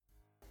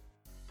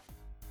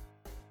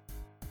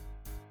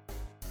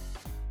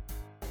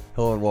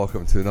Hello and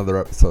welcome to another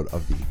episode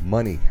of the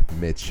Money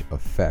Mitch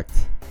Effect.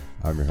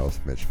 I'm your host,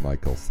 Mitch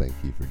Michaels. Thank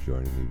you for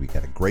joining me. We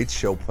got a great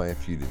show planned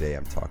for you today.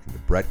 I'm talking to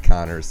Brett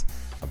Connors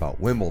about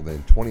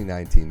Wimbledon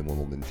 2019. The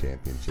Wimbledon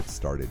Championship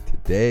started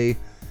today.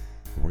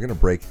 We're going to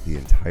break the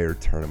entire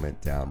tournament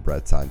down.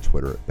 Brett's on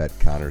Twitter at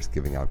BetConnors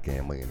giving out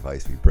gambling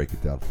advice. We break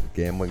it down from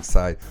the gambling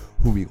side,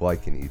 who we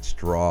like in each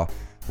draw.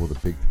 Will the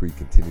big three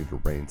continue to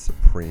reign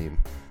supreme?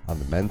 On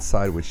the men's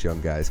side, which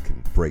young guys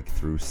can break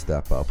through,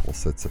 step up? Will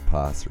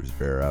Tsitsipas or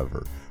Zverev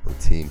or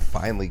Thiem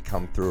finally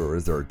come through, or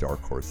is there a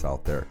dark horse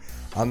out there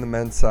on the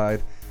men's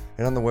side?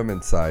 And on the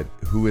women's side,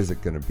 who is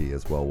it going to be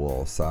as well?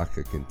 Will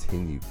Osaka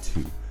continue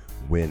to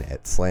win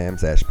at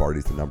slams? Ash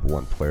Barty's the number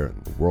one player in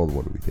the world.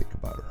 What do we think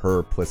about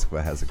her?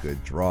 Pliskova has a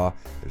good draw.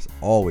 There's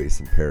always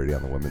some parity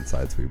on the women's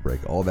side, so we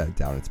break all that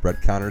down. It's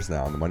Brett Connors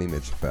now on the Money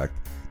Mitch Effect,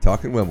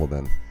 talking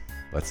Wimbledon.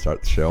 Let's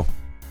start the show.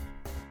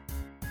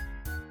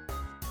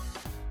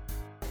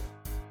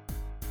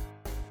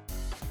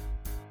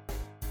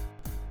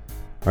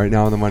 All right,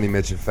 now on the Money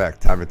Mitch Effect,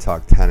 time to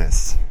talk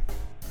tennis.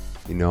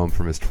 You know him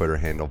from his Twitter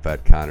handle,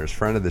 Bet Connors.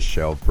 Friend of the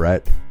show,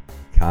 Brett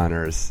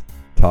Connors,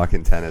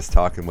 talking tennis,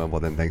 talking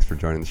Wimbledon. Thanks for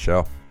joining the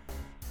show.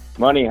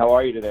 Money, how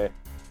are you today?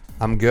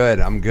 I'm good.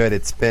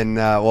 It's been,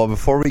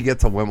 before we get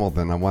to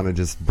Wimbledon, I want to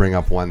just bring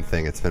up one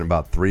thing. It's been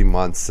about 3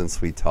 months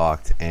since we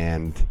talked,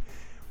 and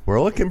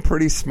we're looking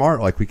pretty smart,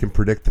 like we can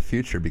predict the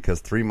future, because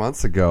 3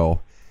 months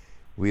ago,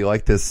 we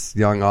like this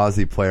young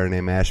Aussie player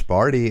named Ash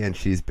Barty, and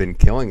she's been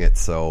killing it.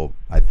 So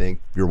I think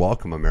you're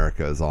welcome,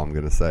 America, is all I'm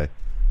going to say.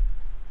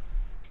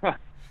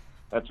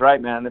 That's right,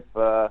 man. If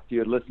you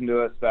had listened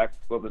to us back,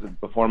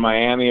 before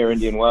Miami or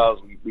Indian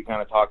Wells, we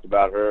kind of talked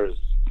about her as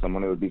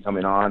someone who would be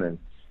coming on. And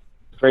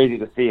it's crazy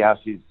to see how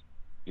she's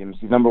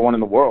number one in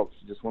the world.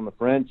 She just won the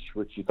French,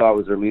 which she thought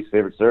was her least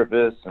favorite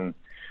surface. And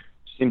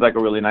she seems like a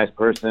really nice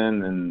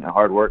person and a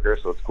hard worker,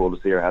 so it's cool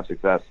to see her have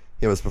success.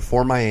 It was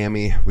before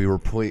Miami. We were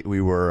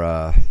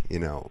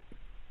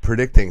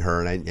predicting her,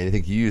 and I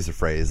think you used the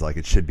phrase like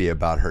it should be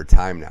about her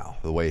time now.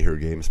 The way her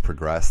game's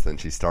progressed, and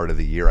she started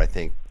the year, I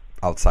think,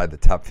 outside the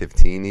top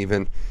 15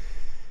 even.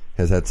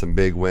 Has had some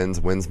big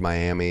wins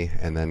Miami,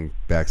 and then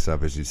backs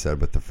up, as you said,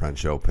 with the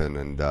French Open.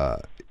 And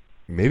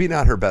maybe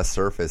not her best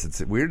surface.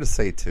 It's weird to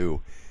say, too,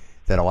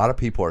 that a lot of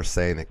people are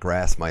saying that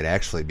grass might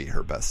actually be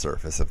her best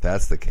surface. If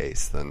that's the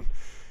case, then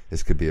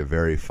this could be a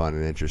very fun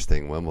and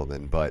interesting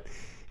Wimbledon. But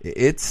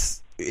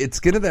it's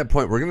getting to that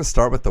point. We're going to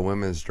start with the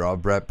women's draw,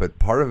 Brett, but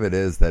part of it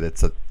is that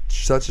it's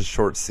such a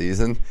short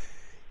season.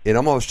 It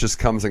almost just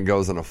comes and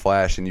goes in a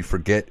flash, and you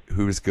forget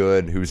who's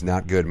good, who's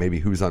not good, maybe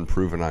who's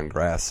unproven on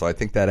grass. So I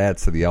think that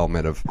adds to the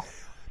element of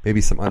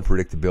maybe some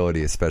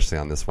unpredictability, especially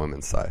on this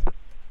women's side.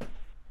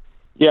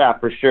 Yeah,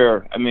 for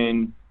sure. I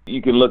mean,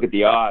 you can look at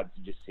the odds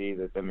and just see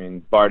that,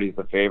 Barty's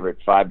the favorite,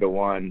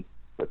 5-1,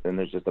 but then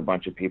there's just a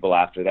bunch of people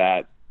after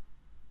that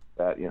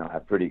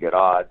have pretty good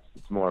odds.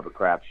 It's more of a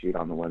crapshoot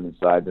on the women's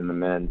side than the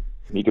men.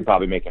 You could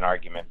probably make an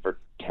argument for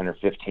 10 or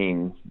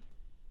 15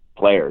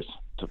 players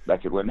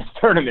that could win this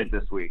tournament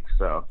this week.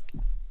 So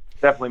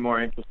definitely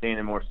more interesting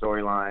and more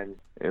storylines.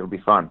 It'll be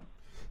fun.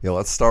 Yeah,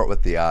 let's start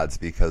with the odds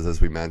because,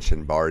 as we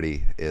mentioned,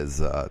 Barty is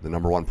the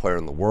number one player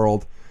in the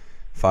world.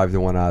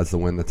 5-1 odds to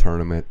win the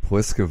tournament.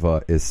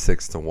 Pliskova is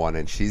 6-1,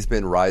 and she's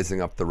been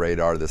rising up the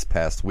radar this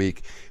past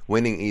week,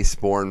 winning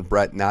Eastbourne.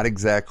 Brett, not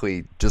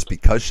exactly just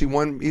because she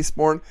won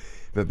Eastbourne,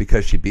 but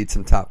because she beat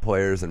some top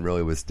players and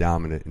really was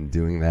dominant in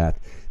doing that.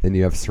 Then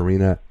you have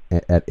Serena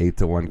at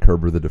 8-1,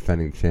 Kerber, the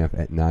defending champ,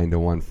 at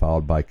 9-1,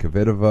 followed by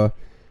Kvitova,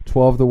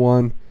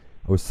 12-1,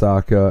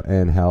 Osaka,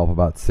 and Halep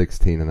about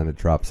 16, and then it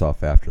drops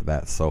off after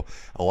that. So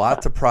a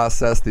lot to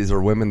process. These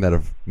are women that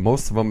have,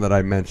 most of them that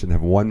I mentioned,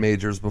 have won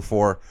majors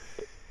before.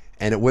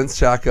 And it wouldn't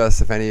shock us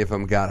if any of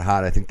them got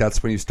hot. I think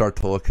that's when you start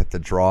to look at the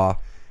draw,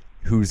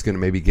 who's going to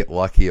maybe get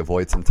lucky,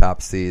 avoid some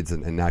top seeds,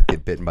 and not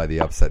get bitten by the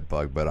upset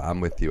bug. But I'm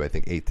with you. I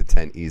think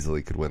 8-10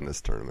 easily could win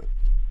this tournament.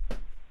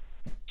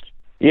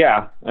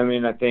 Yeah,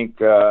 I think,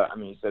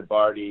 you said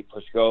Barty,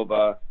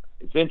 Pliskova.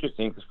 It's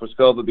interesting because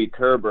Pliskova beat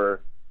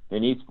Kerber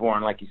in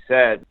Eastbourne, like you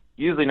said.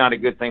 Usually not a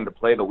good thing to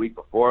play the week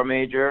before a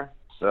major,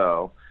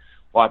 so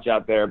watch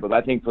out there. But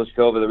I think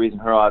Pliskova, the reason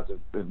her odds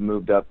have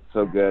moved up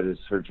so good is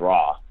her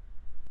draw.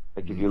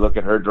 Like, if you look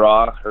at her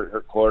draw,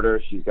 her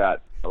quarter, she's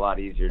got a lot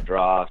easier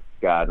draw.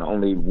 She's got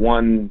only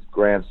one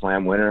Grand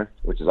Slam winner,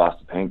 which is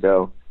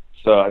Ostapenko.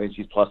 So I think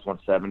she's plus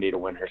 170 to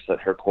win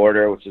her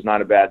quarter, which is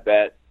not a bad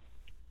bet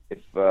if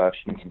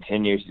she can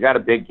continue. She's got a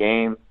big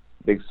game,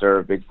 big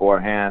serve, big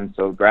forehand.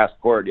 So grass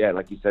court, yeah,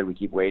 like you said, we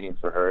keep waiting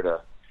for her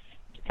to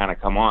kind of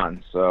come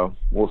on. So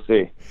we'll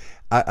see.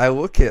 I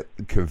look at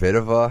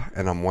Kvitova,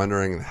 and I'm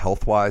wondering,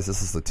 health-wise,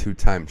 this is the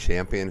two-time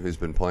champion who's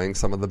been playing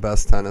some of the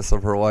best tennis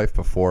of her life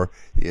before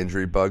the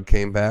injury bug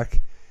came back.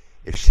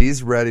 If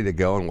she's ready to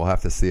go, and we'll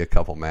have to see a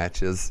couple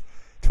matches,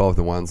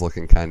 12-1's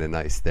looking kind of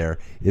nice there.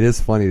 It is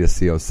funny to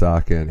see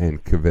Osaka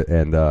and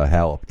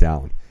Halep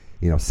down.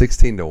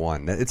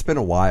 16-1. It's been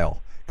a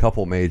while,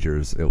 couple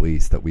majors at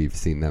least, that we've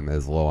seen them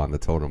as low on the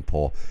totem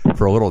pole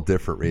for a little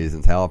different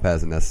reasons. Halep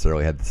hasn't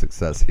necessarily had the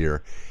success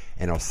here.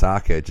 and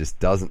Osaka, it just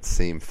doesn't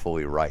seem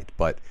fully right.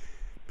 But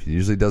she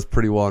usually does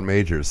pretty well in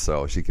majors,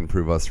 so she can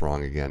prove us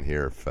wrong again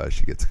here if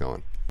she gets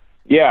going.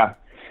 Yeah.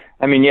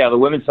 I mean, yeah, the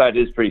women's side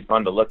is pretty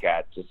fun to look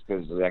at just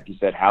because, like you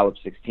said, Halep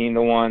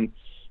 16-1.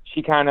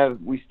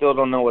 We still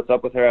don't know what's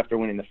up with her after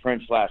winning the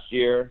French last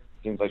year.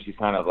 Seems like she's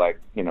kind of like,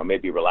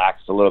 maybe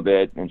relaxed a little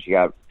bit, and she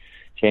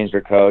changed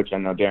her coach. I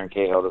know Darren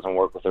Cahill doesn't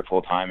work with her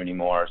full time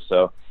anymore,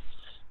 so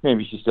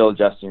maybe she's still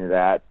adjusting to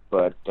that.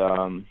 But,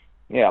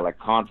 like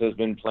Konta's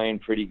been playing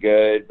pretty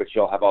good, but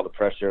she'll have all the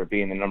pressure of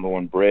being the number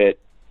one Brit.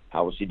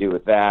 How will she do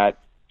with that?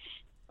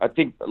 I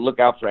think look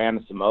out for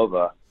Anna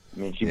Samova. I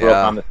mean, she broke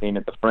on the scene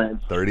at the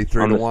French.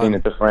 33-1. On the scene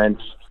at the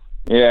French.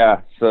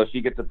 Yeah, so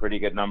she gets a pretty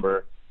good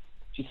number.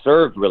 She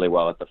served really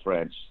well at the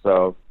French,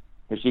 so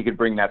if she could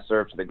bring that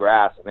serve to the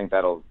grass, I think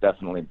that'll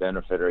definitely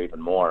benefit her even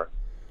more.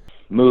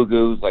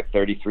 Mugu's like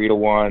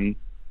 33-1.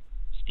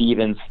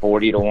 Stevens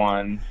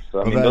 40-1.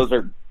 So I mean, those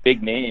are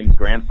big names,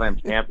 Grand Slam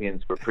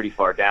champions. Were pretty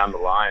far down the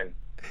line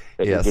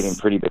that you're getting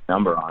pretty big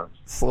number on.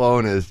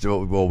 Sloane is,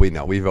 well, we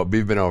know we've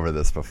been over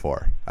this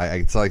before.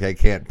 It's like I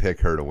can't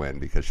pick her to win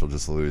because she'll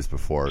just lose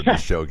before the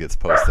show gets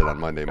posted on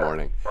Monday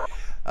morning.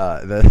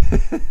 That's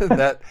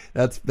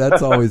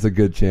always a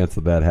good chance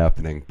of that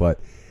happening. But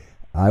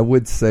I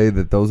would say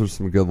that those are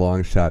some good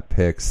long shot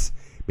picks.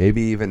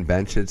 Maybe even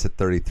Bencic at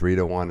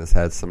 33-1 has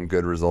had some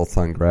good results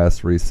on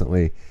grass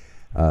recently.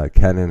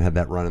 Kenin had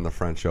that run in the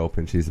French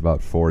Open. She's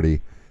about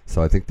 40.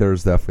 So I think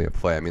there's definitely a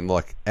play. I mean,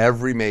 look,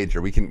 every major,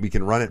 we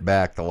can run it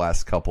back the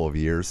last couple of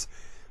years,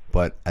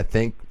 but I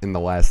think in the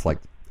last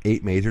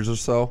 8 majors or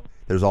so,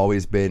 there's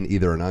always been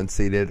either an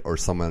unseeded or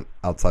someone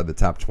outside the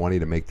top 20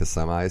 to make the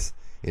semis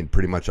in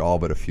pretty much all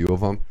but a few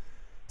of them.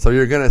 So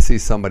you're going to see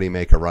somebody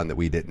make a run that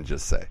we didn't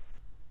just say.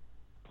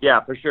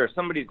 Yeah, for sure.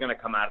 Somebody's going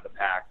to come out of the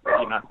pack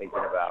that you're not thinking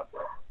about.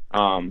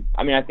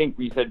 I mean, I think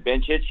we said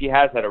Bencic. She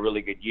has had a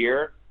really good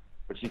year,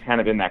 but she's kind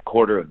of in that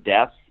quarter of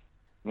death.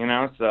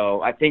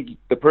 So I think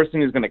the person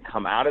who's going to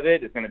come out of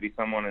it is going to be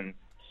someone in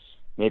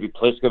maybe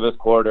Pliskova's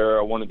quarter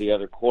or one of the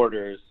other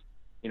quarters,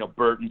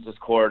 Burton's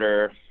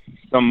quarter,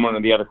 one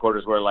of the other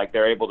quarters where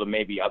they're able to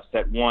maybe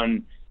upset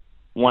one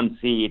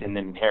seed and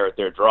then inherit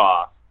their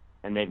draw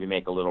and maybe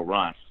make a little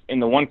run. In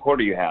the one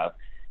quarter you have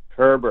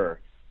Kerber,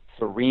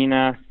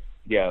 Serena,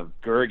 you have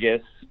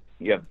Gergis,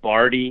 you have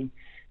Barty,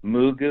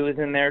 Mugu is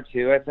in there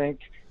too, I think.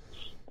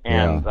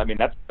 And I mean,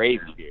 that's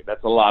crazy, dude.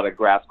 That's a lot of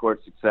grass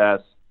court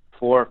success.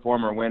 4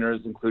 former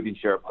winners, including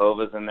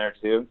Sharapova's in there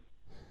too.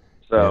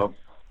 So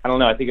I don't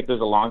know. I think if there's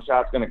a long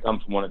shot, it's going to come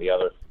from one of the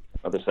other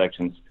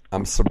sections.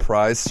 I'm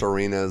surprised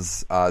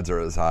Serena's odds are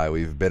as high.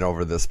 We've been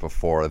over this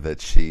before,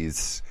 that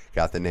she's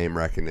got the name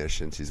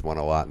recognition. She's won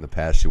a lot in the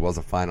past. She was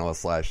a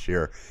finalist last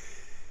year.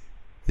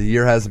 The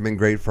year hasn't been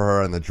great for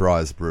her, and the draw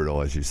is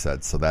brutal, as you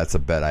said. So that's a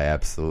bet I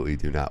absolutely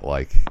do not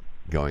like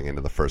going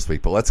into the first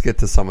week. But let's get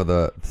to some of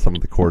the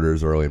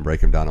quarters early and break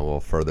them down a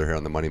little further here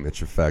on the Money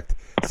Mitch Effect.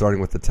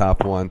 Starting with the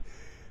top one,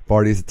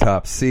 Barty's a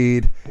top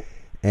seed,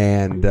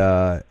 and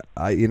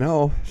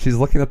she's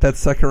looking at that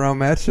second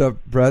round matchup,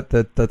 Brett.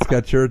 That's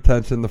got your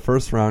attention. The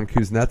first round,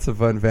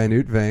 Kuznetsova and Van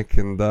Uytvanck,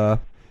 and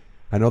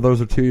I know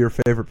those are 2 of your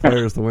favorite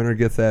players. The winner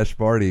gets Ash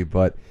Barty,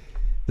 but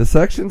the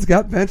section's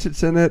got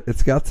Bencic in it.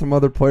 It's got some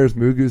other players.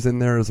 Mugu's in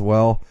there as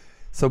well.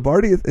 So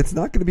Barty, it's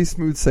not going to be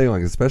smooth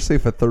sailing, especially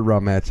if a third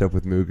round matchup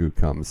with Mugu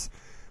comes.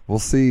 We'll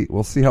see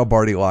how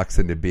Barty locks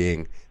into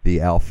being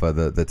the alpha,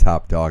 the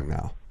top dog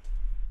now.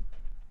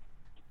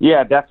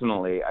 Yeah,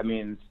 definitely. I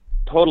mean,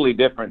 it's totally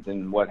different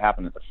than what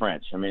happened at the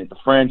French. I mean, at the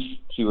French,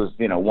 she was,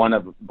 one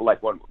of,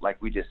 like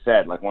we just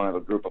said, one of a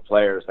group of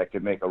players that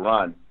could make a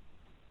run.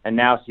 And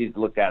now she's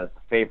looked at as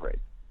the favorite.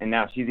 And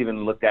now she's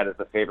even looked at as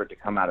the favorite to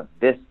come out of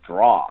this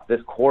draw,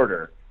 this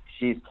quarter.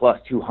 She's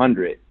plus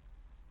 200.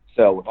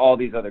 So with all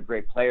these other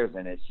great players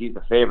in it, she's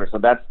the favorite. So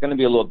that's going to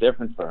be a little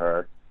different for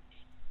her.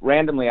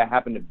 Randomly, I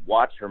happened to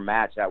watch her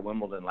match at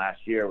Wimbledon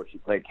last year where she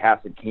played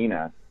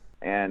Kasatkina.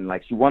 And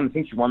she won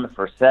the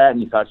first set,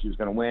 and you thought she was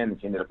going to win, and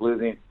she ended up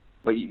losing.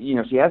 But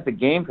she has the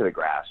game for the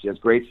grass. She has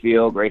great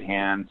feel, great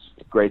hands,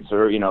 great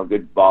serve,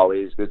 good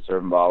volleys, good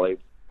serve and volley.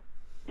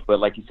 But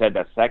like you said,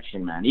 that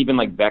section, man, even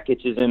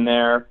Bekic is in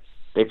there.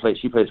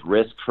 She plays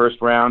Risk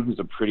first round, who's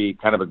a pretty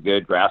kind of a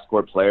good grass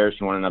court player.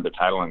 She won another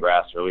title on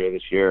grass earlier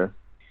this year.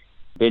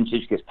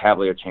 Bencic gets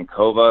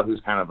Pavlyuchenkova, who's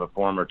kind of a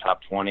former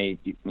top 20,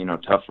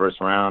 tough first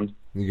round.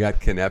 You got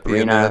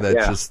Kanepi in there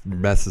that just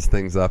messes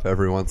things up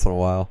every once in a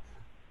while.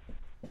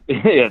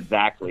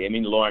 Exactly. I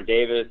mean, Lauren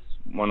Davis,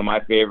 one of my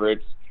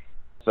favorites.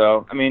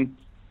 So, I mean,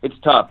 it's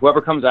tough.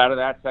 Whoever comes out of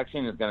that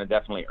section is going to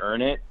definitely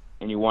earn it.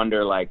 And you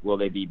wonder, will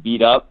they be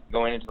beat up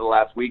going into the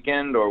last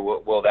weekend, or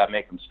will that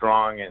make them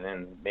strong and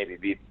then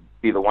maybe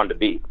be the one to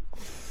beat?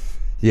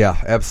 Yeah,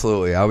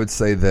 absolutely. I would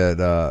say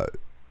that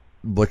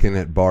looking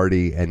at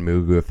Barty and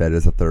Mugu, if that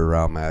is a third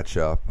round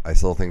matchup, I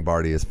still think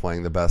Barty is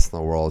playing the best in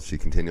the world. She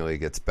continually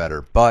gets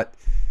better. But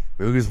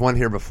Mugu's won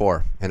here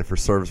before, and if her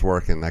serve's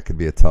working, that could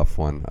be a tough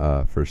one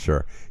for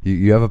sure.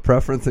 You have a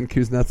preference in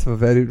Kuznetsova,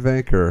 Van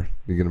Uytvanck, or are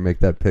you going to make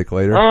that pick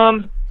later?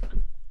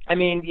 I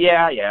mean,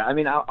 yeah. I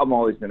mean, I'm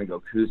always going to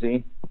go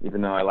Kuzi.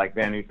 even though I like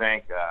Van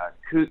Uytvanck.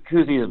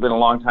 Kuzi has been a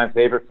long-time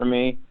favorite for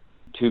me.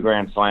 2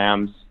 Grand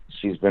Slams.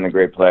 She's been a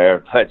great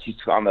player, but she's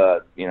on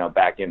the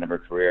back end of her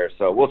career.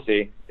 So we'll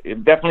see.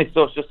 It definitely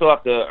she'll still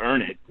have to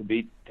earn it to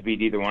beat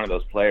either one of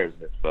those players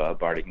if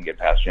Barty can get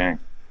past Zhang.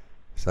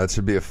 So that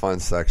should be a fun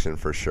section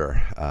for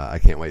sure. I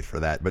can't wait for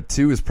that. But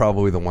 2 is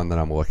probably the one that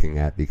I'm looking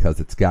at because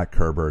it's got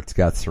Kerber, it's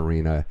got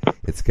Serena,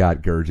 it's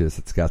got Gurgis,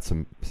 it's got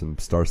some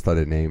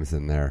star-studded names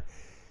in there.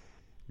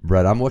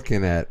 Brett, I'm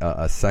looking at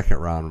a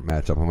second-round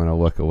matchup. I'm going to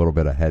look a little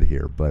bit ahead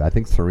here, but I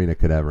think Serena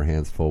could have her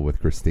hands full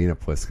with Kristina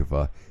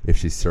Pliskova if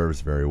she serves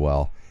very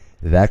well.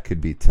 That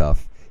could be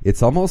tough.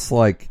 It's almost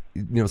like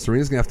Serena's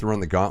going to have to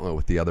run the gauntlet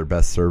with the other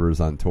best servers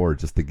on tour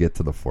just to get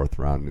to the 4th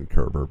round in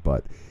Kerber,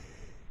 but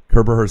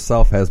Kerber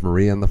herself has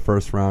Maria in the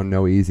 1st round.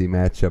 No easy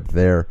matchup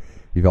there.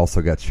 You've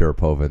also got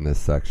Sharapova in this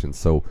section.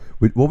 So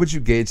what would you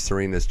gauge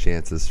Serena's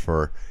chances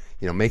for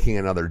making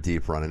another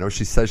deep run? I know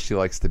she says she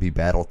likes to be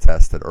battle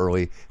tested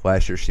early.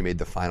 Last year she made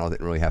the final,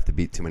 didn't really have to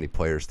beat too many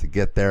players to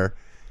get there.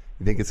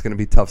 You think it's going to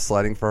be tough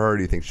sledding for her, or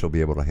do you think she'll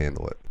be able to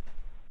handle it?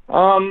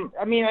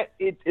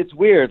 It's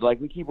weird.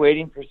 Like, we keep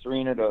waiting for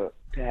Serena to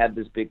have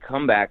this big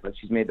comeback. Like,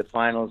 she's made the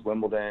finals,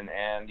 Wimbledon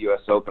and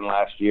U.S. Open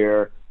last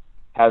year.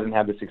 Hasn't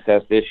had the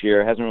success this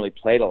year. Hasn't really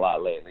played a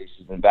lot lately.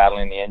 She's been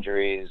battling the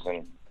injuries.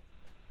 And,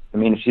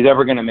 if she's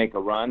ever going to make a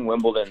run,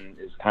 Wimbledon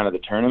is kind of the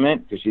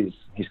tournament because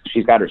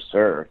she's got her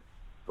serve.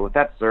 But with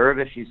that serve,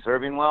 if she's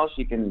serving well,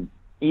 she can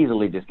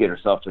easily just get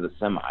herself to the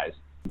semis.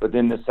 But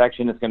then this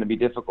section is going to be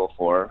difficult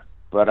for her.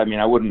 But,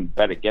 I wouldn't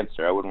bet against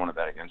her. I wouldn't want to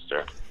bet against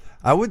her.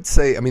 I would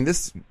say,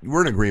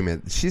 we're in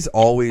agreement. She's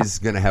always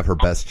going to have her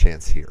best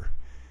chance here.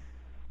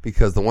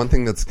 Because the one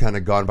thing that's kind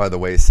of gone by the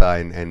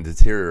wayside and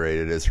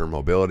deteriorated is her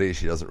mobility.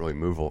 She doesn't really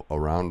move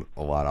around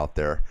a lot out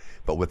there.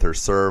 But with her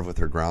serve, with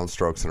her ground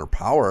strokes, and her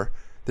power,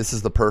 this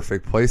is the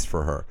perfect place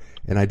for her.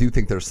 And I do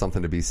think there's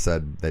something to be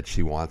said that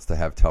she wants to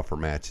have tougher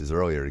matches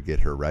earlier to get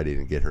her ready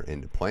and get her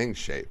into playing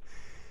shape.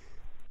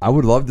 I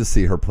would love to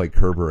see her play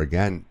Kerber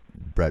again,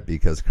 Brett,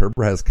 because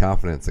Kerber has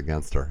confidence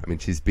against her.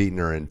 She's beaten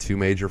her in 2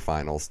 major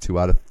finals, 2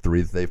 out of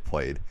 3 that they've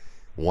played,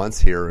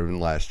 once here and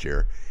last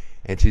year.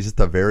 And she's just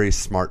a very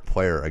smart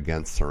player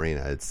against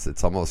Serena.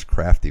 It's almost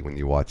crafty when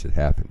you watch it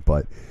happen.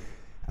 But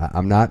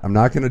I'm not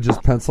going to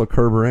just pencil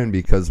Kerber in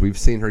because we've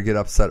seen her get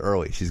upset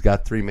early. She's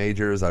got 3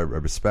 majors. I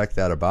respect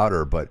that about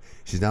her, but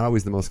she's not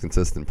always the most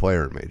consistent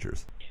player in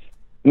majors.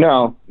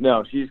 No,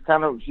 she's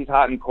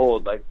hot and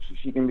cold. Like,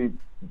 she can be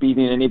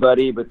beating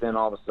anybody, but then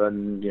all of a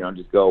sudden,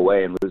 just go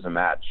away and lose a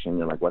match, and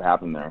you're like, what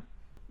happened there?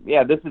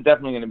 Yeah, this is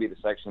definitely going to be the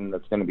section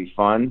that's going to be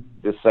fun.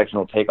 This section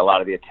will take a lot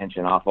of the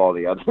attention off all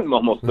the other,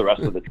 almost the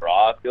rest of the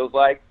draw, it feels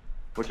like,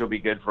 which will be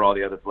good for all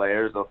the other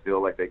players. They'll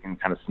feel like they can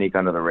kind of sneak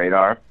under the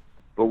radar.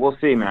 But we'll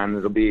see, man.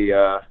 It'll be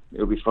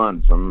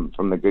fun from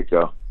the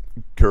get-go.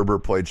 Kerber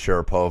played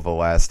Sharapova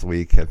last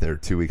week, or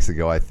 2 weeks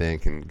ago, I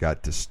think, and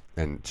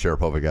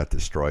Sharapova got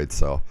destroyed.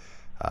 So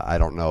I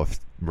don't know if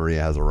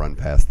Maria has a run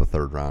past the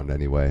 3rd round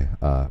anyway.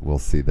 We'll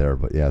see there.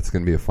 But, yeah, it's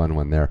going to be a fun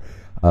one there.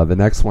 The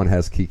next one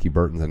has Kiki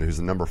Bertens, who's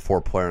the number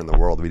 4 player in the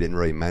world. We didn't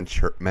really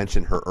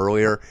mention her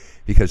earlier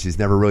because she's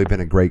never really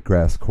been a great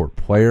grass court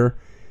player.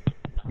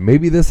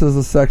 Maybe this is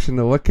a section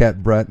to look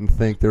at, Brett, and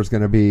think there's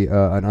going to be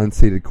an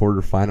unseeded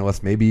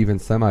quarterfinalist, maybe even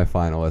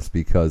semifinalist,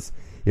 because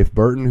if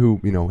Burton, who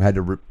had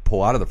to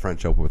pull out of the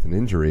French Open with an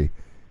injury,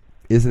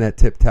 isn't at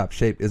tip-top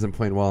shape, isn't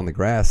playing well on the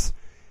grass,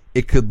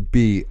 it could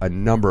be a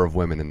number of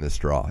women in this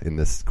draw, in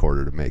this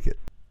quarter, to make it.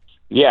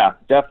 Yeah,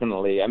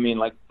 definitely.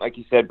 Like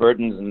you said,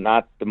 Burton's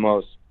not the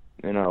most,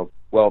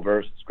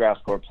 well-versed grass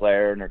court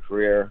player in her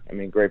career.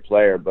 Great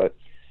player, but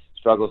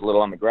struggles a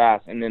little on the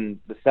grass. And then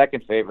the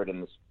second favorite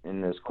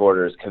in this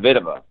quarter is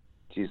Kvitova.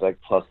 She's like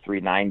plus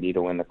 390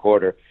 to win the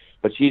quarter,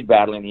 but she's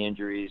battling the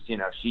injuries.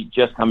 She's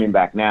just coming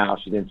back now.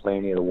 She didn't play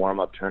any of the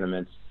warm-up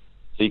tournaments,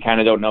 so you kind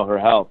of don't know her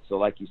health. So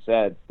like you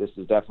said, this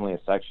is definitely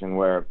a section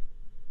where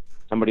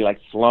somebody like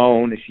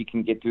Sloane, if she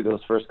can get through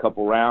those first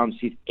couple rounds,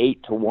 she's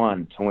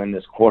 8-1 to win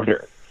this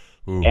quarter.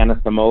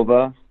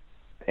 Anisimova,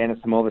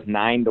 Anisamova's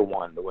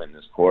 9-1 to win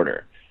this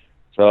quarter.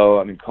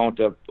 So,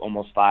 Konta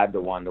almost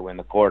 5-1 to win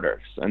the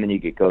quarter. So, and then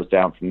it goes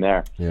down from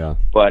there. Yeah.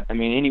 But,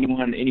 any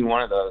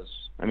one of those,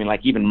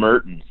 like even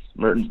Mertens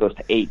goes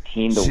to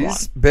 18-1.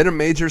 She's been a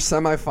major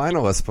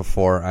semifinalist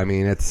before.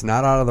 It's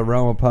not out of the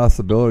realm of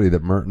possibility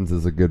that Mertens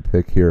is a good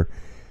pick here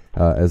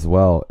as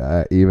well.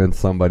 Even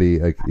somebody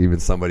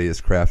as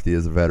crafty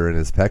as a veteran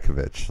as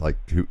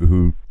Pekovic,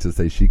 who to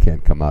say she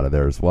can't come out of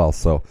there as well.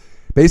 So,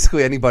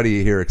 basically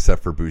anybody here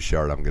except for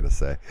Bouchard, I'm going to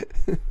say.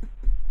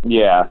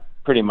 Yeah.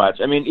 Pretty much.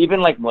 Even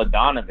like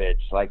Mladenovic,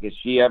 is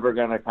she ever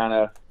going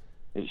to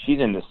she's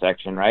in this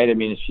section, right?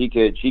 If she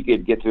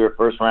could get through her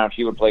first round,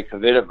 she would play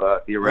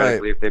Kvitova,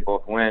 theoretically, right, if they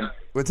both win.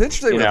 What's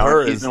interesting with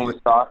her is,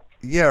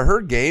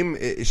 her game,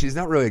 she's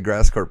not really a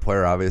grass court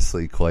player.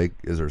 Obviously, clay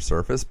is her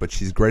surface, but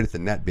she's great at the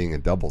net being a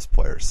doubles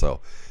player. So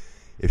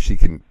if she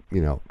can,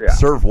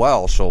 serve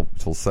well, she'll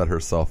set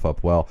herself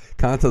up well.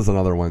 Konta's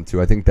another one,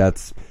 too. I think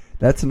that's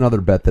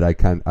another bet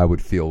that I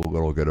would feel a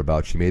little good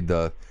about. She made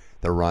the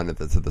the run to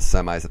the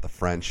semis at the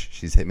French.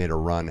 She's made a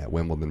run at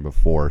Wimbledon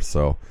before.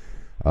 So,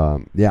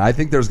 I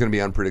think there's going to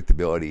be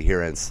unpredictability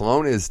here. And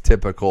Sloane is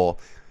typical.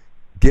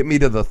 Get me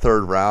to the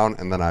third round,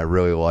 and then I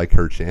really like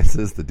her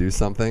chances to do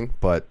something.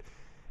 But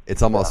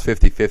it's almost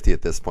 50-50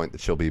 at this point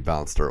that she'll be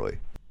bounced early.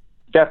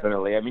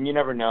 Definitely. I mean, you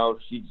never know.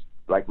 She's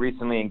like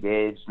recently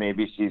engaged.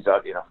 Maybe she's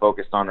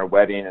focused on her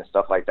wedding and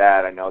stuff like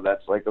that. I know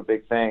that's like a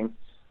big thing,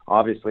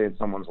 obviously, in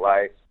someone's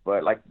life.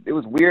 But like, it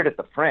was weird at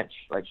the French.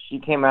 Like, she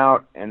came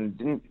out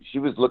and she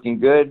was looking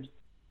good,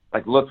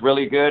 like looked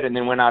really good, and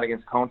then went out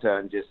against Konta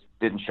and just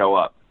didn't show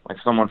up. Like,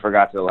 someone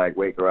forgot to like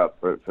wake her up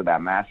for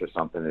that match or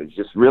something. It was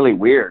just really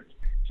weird.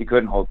 She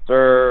couldn't hold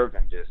serve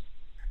and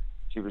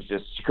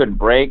she couldn't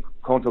break.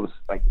 Konta was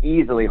like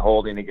easily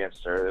holding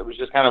against her. It was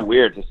just kind of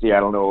weird to see. I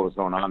don't know what was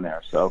going on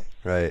there. So,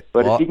 right.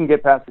 But if she can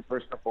get past the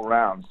first couple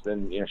rounds,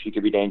 then she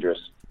could be dangerous.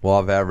 We'll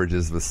have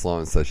averages with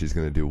Sloane, so she's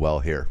going to do well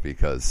here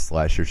because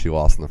last year she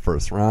lost in the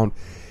first round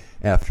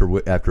after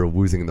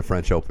losing in the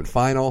French Open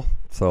final.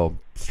 So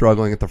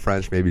struggling at the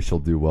French, maybe she'll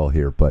do well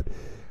here. But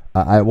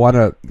I want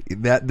to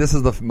this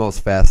is the most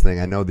fast thing.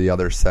 I know the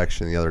other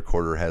section, the other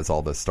quarter has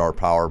all the star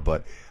power,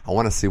 but I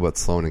want to see what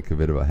Sloane and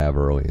Kvitova have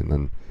early, and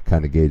then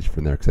kind of gauge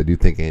from there, because I do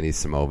think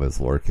Anisimova is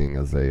lurking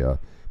as a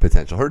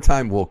potential. Her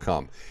time will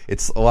come.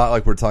 It's a lot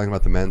like we're talking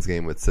about the men's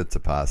game with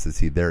Tsitsipas. Is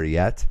he there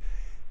yet?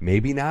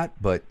 Maybe not,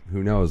 but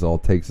who knows? All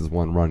it takes is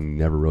one run, and you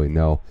never really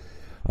know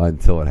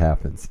until it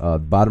happens.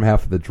 Bottom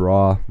half of the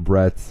draw,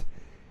 Brett.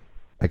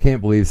 I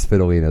can't believe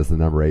Svitolina is the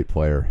number 8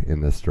 player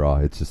in this draw.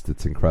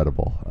 It's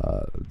incredible.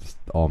 Just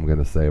all I'm going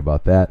to say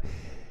about that.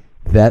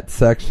 That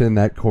section,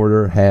 that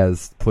quarter,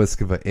 has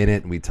Pliskova in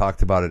it, and we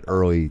talked about it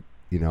early.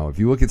 If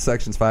you look at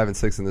sections 5 and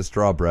 6 in this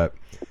draw, Brett,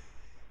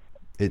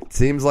 it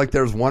seems like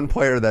there's one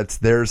player that's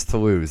theirs to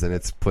lose, and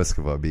it's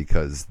Pliskova,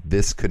 because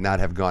this could not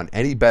have gone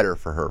any better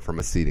for her from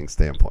a seeding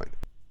standpoint.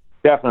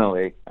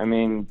 Definitely. I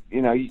mean,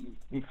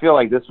 you feel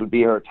like this would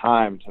be her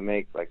time to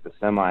make like the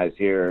semis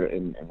here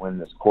and win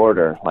this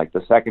quarter. Like,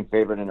 the second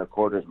favorite in her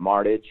quarter is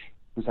Martic,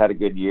 who's had a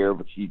good year,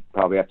 but you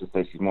probably have to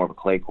say she's more of a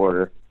clay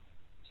quarter.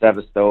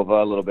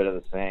 Sevastova, a little bit of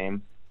the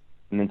same,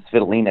 and then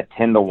Svitolina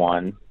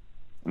 10-1.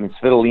 I mean,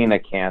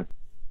 Svitolina can't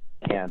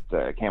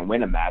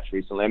win a match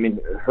recently. I mean,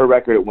 her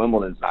record at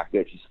Wimbledon's not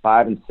good. She's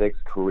 5-6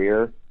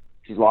 career.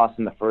 She's lost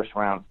in the first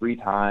round 3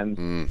 times,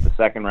 the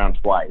second round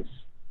twice.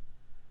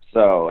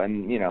 So,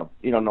 and you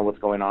don't know what's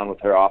going on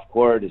with her off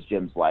court. Is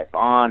Jim's life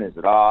on? Is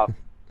it off?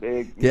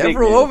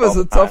 Gavrilova is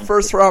a tough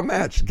first round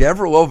match.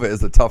 Gavrilova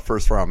is a tough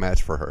first round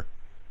match for her.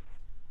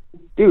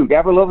 Dude,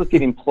 Gavrilova's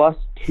getting plus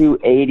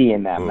 280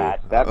 in that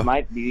match. That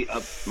might be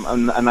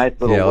a nice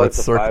little. Yeah, let's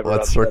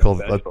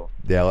circle.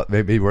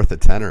 Maybe worth a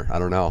tenner. I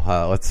don't know.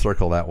 Let's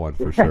circle that one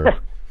for sure.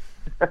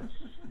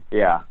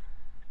 Yeah.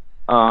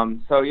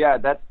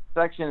 That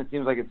section, it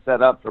seems like it's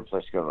set up for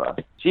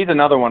Pliskova. She's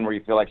another one where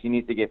you feel like she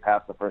needs to get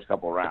past the first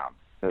couple rounds,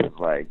 because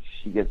like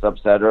she gets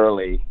upset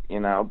early,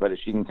 But if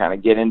she can kind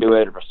of get into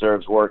it, if her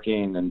serve's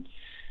working, and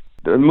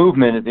the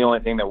movement is the only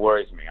thing that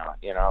worries me,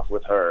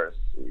 with her.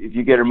 If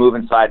you get her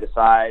moving side to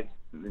side,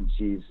 then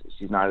she's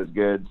not as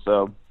good.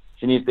 So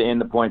she needs to end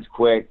the points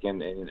quick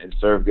and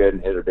serve good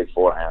and hit her big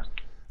forehand.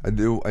 I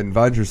do, and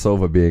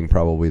Vondrousova being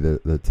probably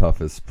the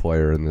toughest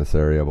player in this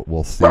area, but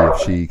we'll see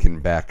if she can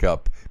back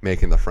up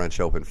making the French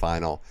Open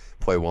final,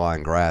 play well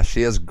on grass.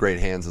 She has great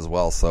hands as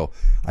well, so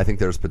I think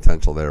there's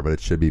potential there, but it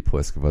should be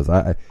Pliskova's.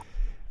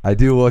 I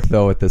do look,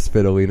 though, at this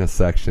Svitolina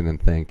section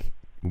and think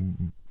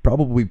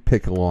probably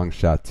pick a long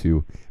shot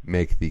to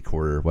make the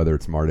quarter, whether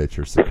it's Martic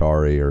or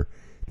Sakari, or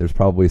there's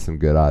probably some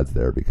good odds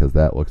there, because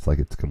that looks like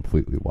it's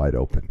completely wide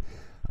open.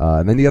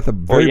 And then you got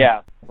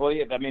the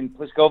I mean,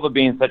 Pliskova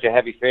being such a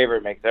heavy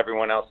favorite makes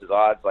everyone else's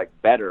odds like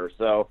better.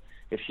 So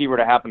if she were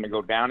to happen to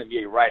go down,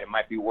 you're right, it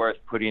might be worth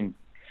putting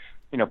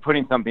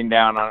something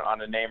down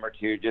on a name or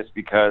two, just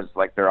because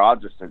like their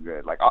odds are so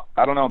good. Like,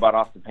 I don't know about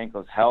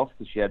Ostapenko's health,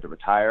 because she had to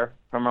retire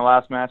from her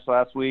last match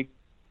last week,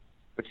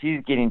 but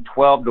she's getting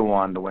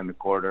 12-1 to win the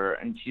quarter,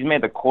 and she's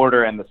made the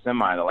quarter and the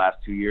semi the last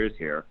 2 years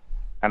here.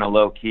 Kind of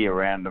low-key, a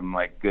random,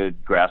 like,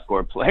 good grass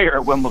court player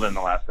at Wimbledon the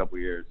last couple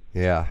of years.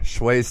 Yeah,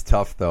 Shui's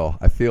tough, though.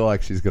 I feel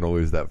like she's going to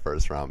lose that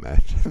first-round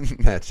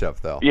matchup,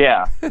 though.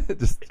 Yeah.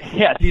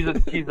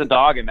 She's a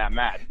dog in that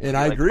match. And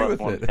I agree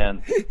with it.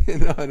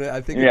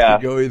 I think it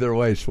could go either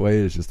way. Shui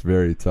is just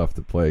very tough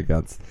to play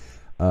against.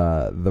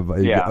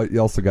 You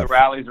also got the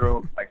rallies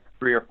are like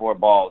 3 or 4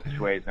 balls.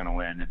 Shui's going to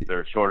win. If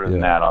they're shorter than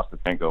that,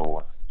 Ostapenko will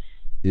win.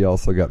 You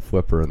also got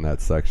Flipper in that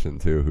section,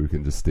 too, who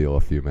can just steal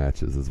a few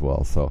matches as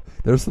well. So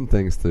there's some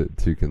things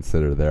to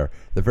consider there.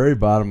 The very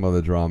bottom of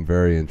the draw I'm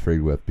very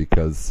intrigued with,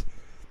 because,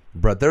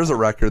 Brett, there's a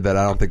record that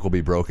I don't think will be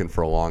broken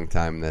for a long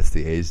time, and that's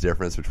the age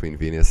difference between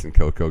Venus and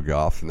Coco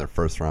Gauff in their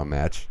first-round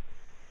match.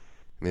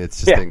 I mean,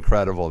 it's just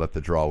incredible that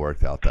the draw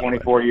worked out that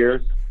 24 way.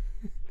 years.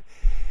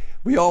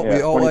 We all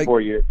like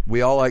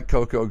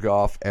Coco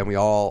Gauff, and we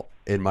all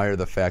admire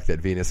the fact that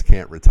Venus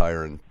can't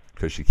retire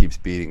because she keeps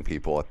beating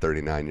people at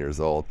 39 years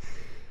old.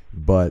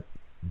 But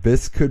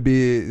this could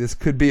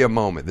be a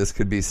moment. This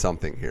could be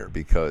something here,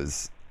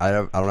 because I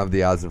don't have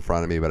the odds in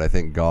front of me, but I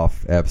think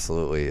Gauff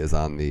absolutely is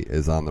on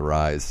the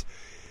rise.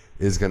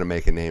 Is going to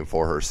make a name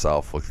for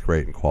herself. Looks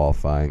great in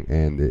qualifying,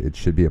 and it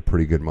should be a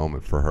pretty good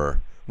moment for her.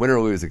 Win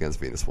or lose against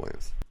Venus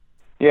Williams.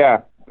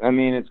 Yeah, I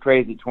mean, it's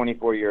crazy,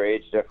 24-year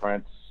age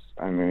difference.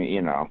 I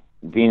mean,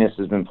 Venus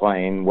has been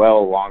playing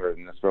well longer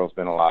than this girl's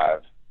been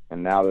alive,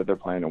 and now that they're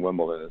playing in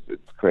Wimbledon,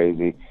 it's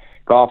crazy.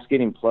 Golf's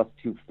getting plus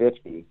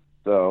 250,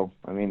 so,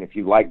 I mean, if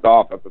you like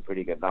golf, that's a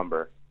pretty good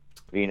number.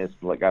 Venus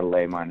got to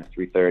lay minus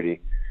 330.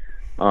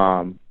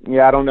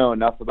 Yeah, I don't know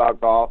enough about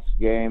Golf's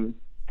game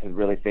to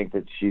really think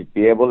that she'd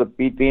be able to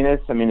beat Venus.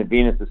 I mean, if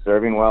Venus is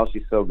serving well,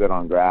 she's so good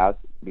on grass,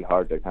 it'd be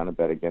hard to kind of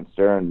bet against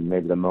her, and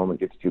maybe the moment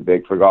gets too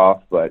big for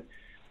Golf. But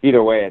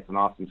either way, it's an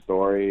awesome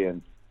story,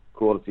 and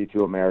cool to see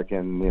two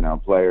American,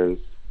 players,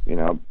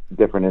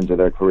 different into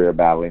their career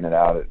battling it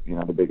out at,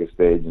 the biggest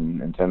stage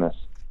in tennis.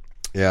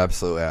 Yeah,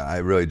 absolutely. I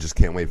really just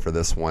can't wait for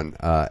this one.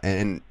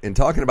 And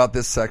talking about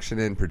this section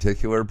in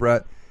particular,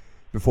 Brett,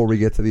 before we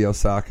get to the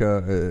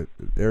Osaka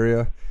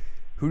area,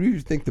 who do you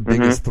think the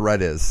biggest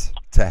threat is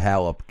to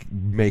Halep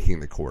making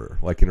the quarter?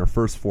 Like in her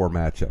first four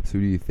matchups, who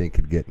do you think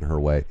could get in her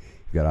way?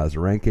 You got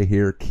Azarenka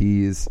here,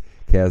 Keys,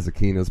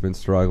 Kasatkina's been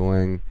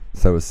struggling,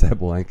 so is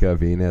Sabalenka,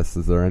 Venus.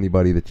 Is there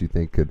anybody that you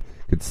think could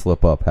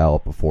slip up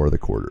Halep before the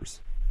quarters?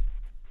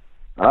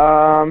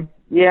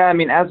 Yeah, I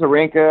mean,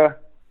 Azarenka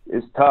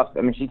is tough.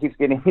 I mean, she keeps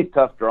getting these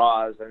tough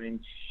draws. I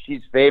mean,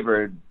 she's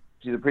favored.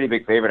 She's a pretty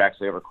big favorite,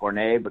 actually, over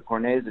Cornet, but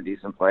Cornet is a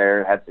decent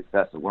player, had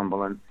success at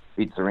Wimbledon,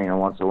 beat Serena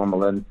once at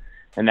Wimbledon.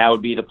 And that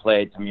would be to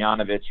play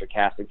Tomljanovic or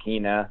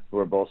Kasatkina, who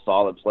are both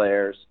solid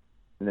players.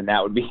 And then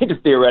that would be to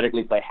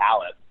theoretically play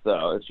Halep,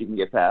 so if she can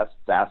get past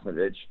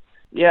Sasnovich.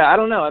 Yeah, I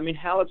don't know. I mean,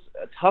 Halep's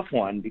a tough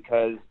one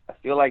because I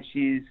feel like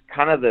she's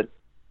kind of the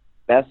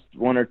best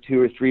one or two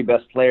or three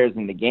best players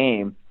in the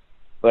game.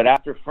 But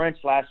after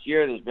French last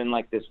year, there's been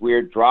like this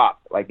weird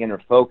drop, like in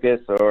her focus,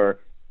 or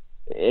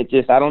it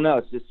just, I don't know.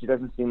 It's just she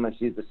doesn't seem like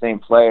she's the same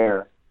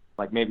player.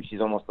 Like maybe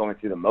she's almost going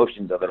through the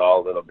motions of it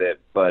all a little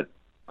bit, but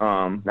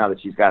now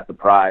that she's got the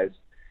prize.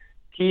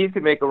 Keys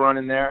could make a run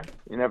in there.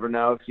 You never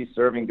know if she's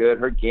serving good.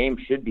 Her game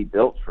should be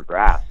built for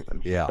grass. I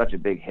mean, she's such a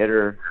big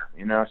hitter.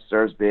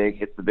 Serves big,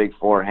 hits the big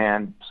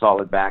forehand,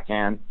 solid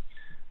backhand.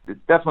 It's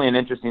definitely an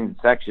interesting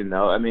section,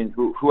 though. I mean,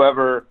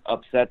 whoever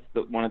upsets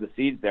one of the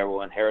seeds there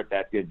will inherit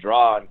that good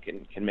draw and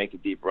can make a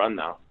deep run,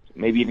 though.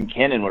 Maybe even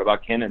Kenin. What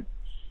about Kenin?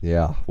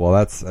 Yeah, well,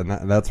 that's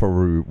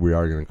where we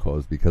are going to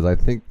close because I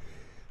think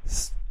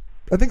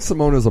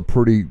Simona's a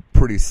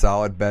pretty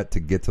solid bet to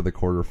get to the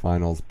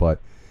quarterfinals, but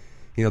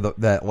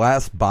that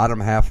last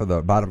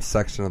bottom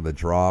section of the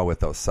draw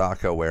with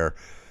Osaka, where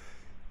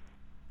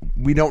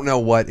we don't know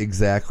what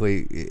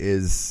exactly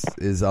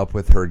is up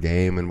with her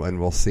game, and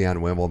we'll see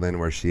on Wimbledon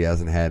where she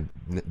hasn't had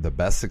the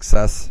best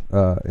success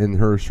in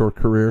her short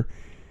career.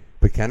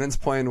 But Kenin's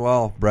playing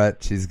well,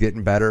 Brett. She's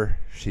getting better.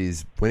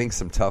 She's winning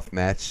some tough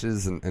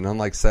matches, and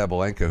unlike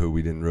Sabalenka, who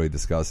we didn't really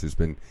discuss, who's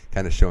been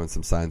kind of showing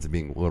some signs of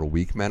being a little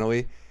weak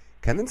mentally,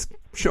 Kenin's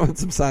showing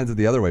some signs of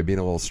the other way, being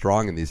a little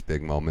strong in these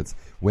big moments,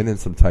 winning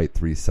some tight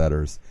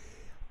three-setters.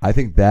 I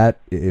think that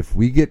if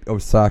we get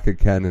Osaka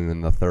Kenin in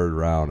the third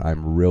round,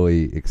 I'm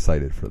really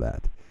excited for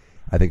that.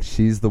 I think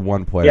she's the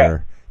one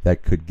player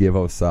that could give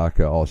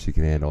Osaka all she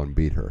can handle and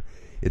beat her.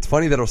 It's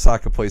funny that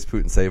Osaka plays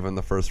Putintseva in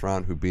the first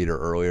round, who beat her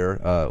earlier,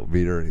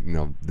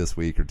 this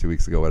week or 2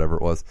 weeks ago, whatever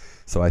it was.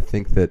 So I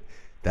think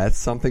that's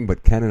something,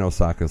 but Kenin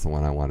Osaka is the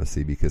one I want to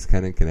see because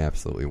Kenin can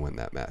absolutely win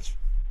that match.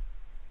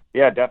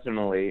 Yeah,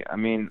 definitely. I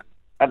mean,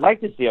 I'd like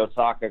to see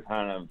Osaka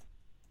kind of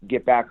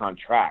get back on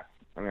track.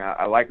 I mean,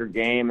 I like her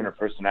game and her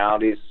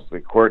personality is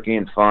like quirky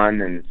and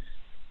fun, and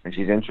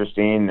she's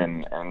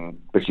interesting,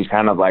 but she's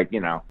kind of like,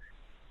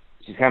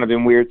 she's kind of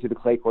been weird through the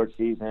clay court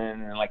season,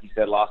 and like you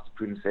said, lost to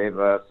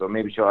Putintseva, so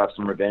maybe she'll have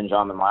some revenge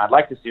on them. I'd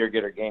like to see her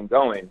get her game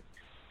going,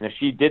 and if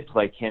she did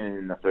play Kenin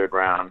in the third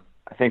round,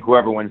 I think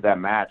whoever wins that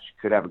match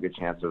could have a good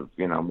chance of,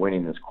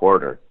 winning this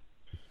quarter.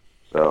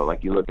 So,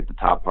 like, you look at the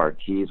top part,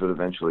 Keys would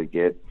eventually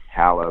get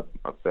Halep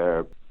up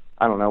there.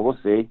 I don't know. We'll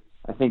see.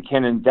 I think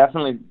Kenin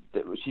definitely,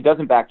 she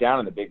doesn't back down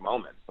in the big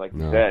moments. Like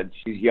you said,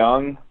 she's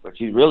young, but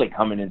she's really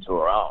coming into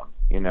her own.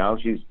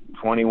 She's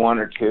 21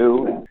 or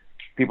 2.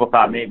 People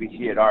thought maybe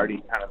she had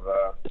already kind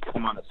of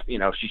come on the,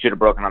 she should have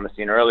broken on the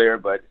scene earlier,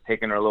 but it's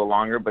taken her a little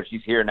longer. But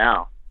she's here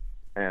now,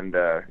 and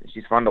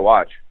she's fun to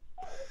watch.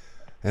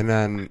 And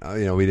then,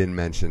 we didn't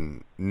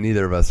mention,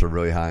 neither of us are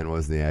really high on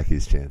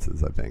Wozniacki's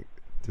chances, I think,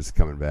 just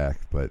coming back.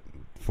 But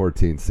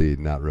 14 seed,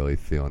 not really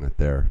feeling it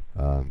there.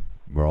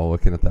 We're all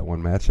looking at that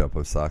one matchup,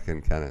 Osaka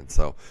and Kenin.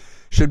 So,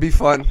 should be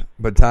fun,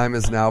 but time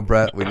is now,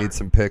 Brett. We need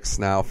some picks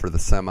now for the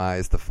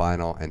semis, the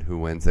final, and who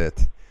wins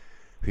it.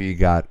 Who you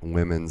got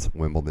women's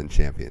Wimbledon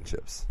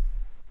championships?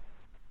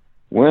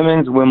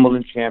 Women's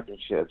Wimbledon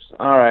championships.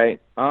 All right.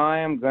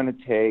 I'm going to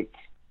take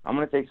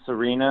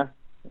Serena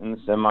in the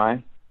semi.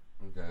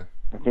 Okay.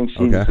 I think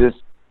she's just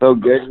so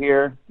good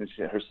here.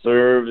 Her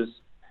serve is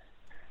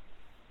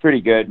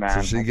pretty good, man.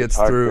 So she gets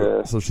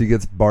through. So she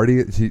gets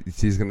Barty.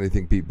 She's going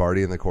to beat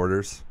Barty in the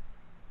quarters.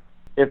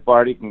 If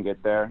Barty can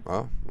get there.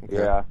 Oh, okay.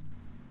 Yeah.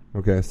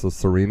 Okay, so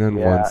Serena in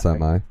one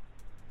semi.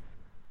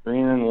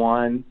 Serena in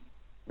one,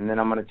 and then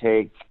I'm going to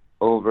take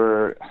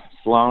over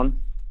Sloane.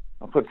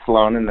 I'll put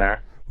Sloane in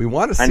there. We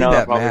want to see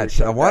that match.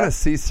 I want to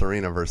see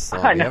Serena versus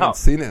Sloane. We haven't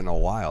seen it in a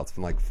while. It's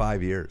been like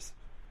 5 years.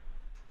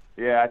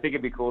 Yeah, I think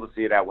it'd be cool to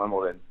see it at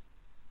Wimbledon.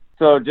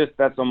 So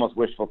that's almost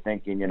wishful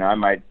thinking. You know, I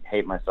might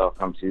hate myself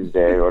come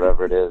Tuesday or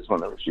whatever it is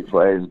whenever she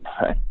plays.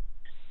 But,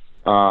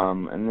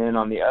 and then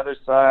on the other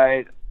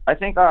side, I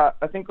think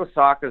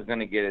Osaka's going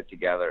to get it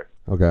together.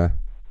 Okay.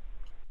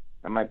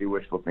 That might be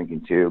wishful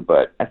thinking too,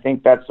 but I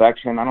think that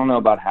section. I don't know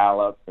about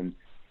Halep, I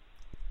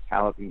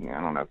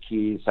don't know,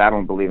 Keys. I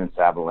don't believe in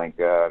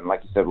Sabalenka. And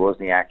like you said,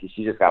 Wozniacki,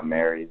 she just got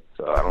married,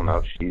 so I don't know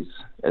if she's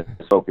as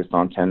focused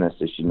on tennis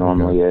as she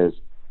normally is.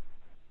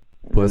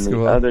 Pliskova?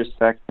 The other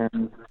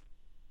section,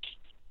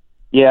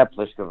 yeah,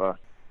 Pliskova.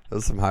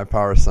 Those are some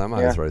high-power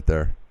semis right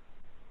there.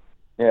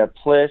 Yeah,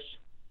 Plish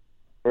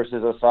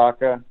versus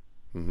Osaka.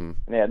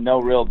 Mm-hmm. Yeah,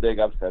 no real big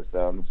upsets,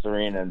 though.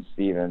 Serena and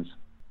Stevens.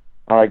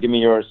 All right, give me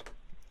yours.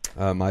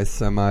 My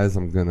semis,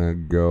 I'm going to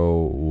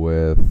go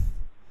with...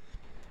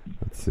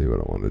 Let's see what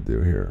I want to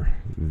do here.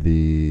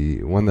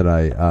 The one that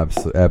I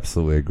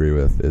absolutely agree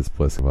with is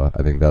Pliskova.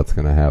 I think that's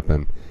going to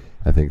happen.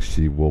 I think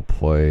she will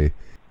play.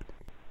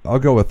 I'll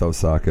go with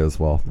Osaka as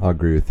well. I'll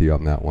agree with you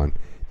on that one.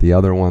 The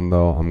other one,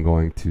 though, I'm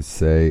going to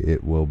say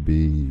it will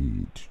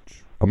be...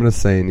 I'm going to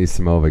say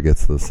Anisimova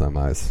gets to the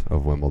semis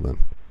of Wimbledon.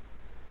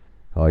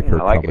 I like her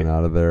coming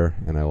out of there,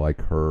 and I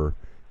like her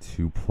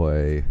to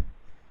play...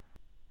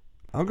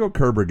 I'll go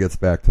Kerber gets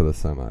back to the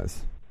semis.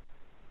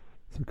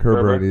 So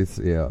Kerber and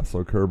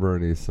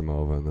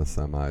Anisimova in the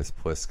semis,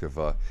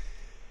 Pliskova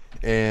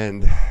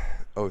and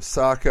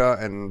Osaka,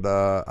 and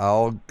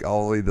I'll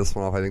lead this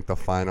one off. I think the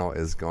final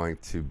is going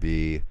to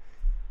be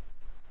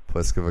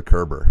Pliskova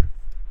Kerber.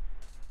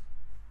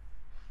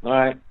 All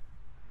right,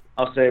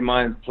 I'll say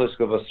mine's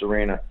Pliskova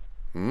Serena.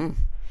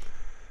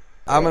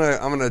 I'm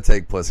gonna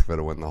take Pliskova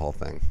to win the whole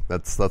thing.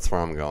 That's where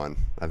I'm going.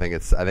 I think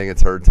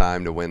it's her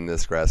time to win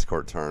this grass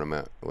court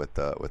tournament with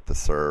the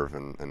serve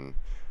and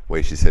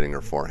way she's hitting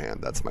her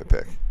forehand. That's my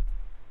pick.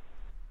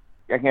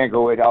 I can't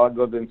go with. I'll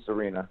go then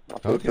Serena.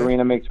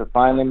 Serena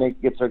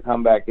gets her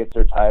comeback, gets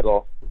her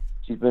title.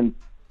 She's been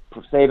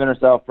saving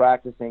herself,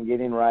 practicing,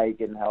 getting right,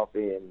 getting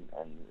healthy, and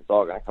it's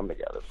all going to come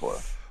together for her.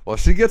 Well,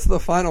 if she gets to the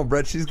final,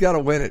 Brett, she's got to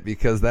win it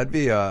because that'd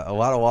be a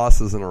lot of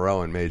losses in a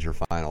row in major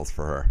finals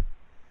for her.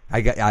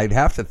 I'd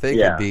have to think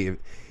it'd be.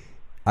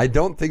 I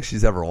don't think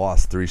she's ever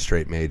lost 3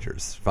 straight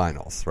majors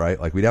finals, right?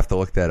 Like we'd have to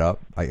look that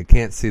up. I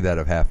can't see that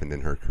have happened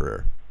in her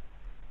career.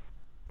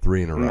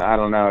 3 in a row. I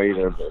don't know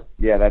either, but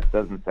yeah, that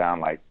doesn't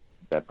sound like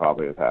that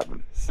probably has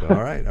happened. So, all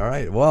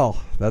right.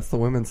 Well, that's the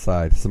women's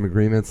side. Some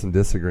agreements and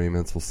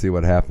disagreements. We'll see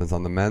what happens.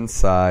 On the men's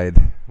side,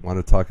 I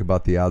want to talk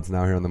about the odds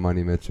now here on the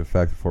Money Mitch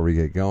Effect before we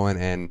get going.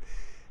 And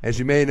as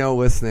you may know,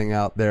 listening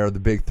out there, the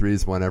Big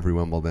Threes won every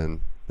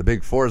Wimbledon. The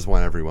Big Fours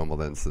won every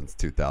Wimbledon since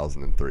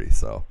 2003.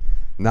 So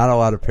not a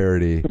lot of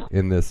parity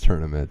in this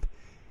tournament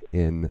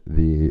in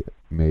the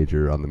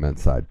major on the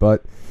men's side.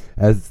 But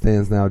as it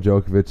stands now,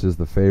 Djokovic is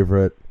the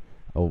favorite.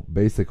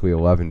 Basically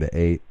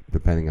 11-8,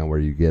 depending on where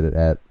you get it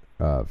at.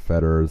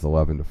 Federer is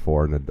 11-4.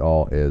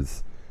 Nadal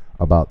is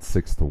about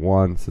 6-1.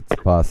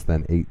 Tsitsipas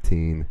then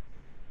 18.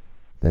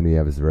 Then you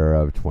have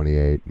Zverev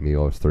 28.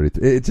 Milos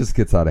 33. It just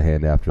gets out of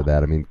hand after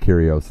that. I mean,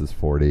 Kyrgios is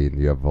 40,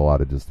 and you have a lot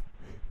of just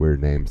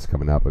weird names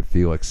coming up. But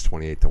Felix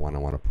 28-1. I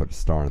want to put a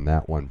star on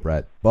that one,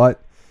 Brett.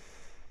 But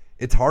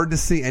it's hard to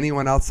see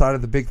anyone outside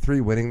of the Big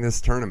Three winning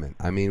this tournament.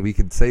 I mean, we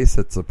could say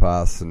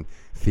Tsitsipas and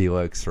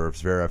Felix, or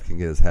if Zverev can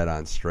get his head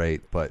on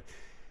straight, but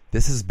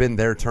this has been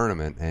their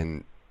tournament,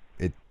 and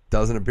it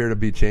doesn't appear to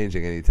be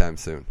changing anytime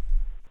soon.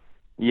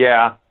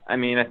 Yeah, I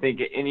mean, I think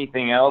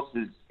anything else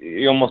is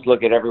you almost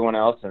look at everyone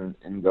else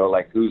and go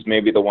like, who's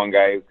maybe the one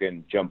guy who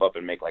can jump up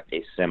and make like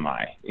a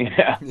semi?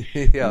 Yeah,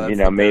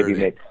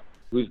 maybe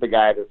who's the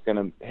guy that's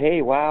gonna?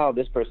 Hey, wow,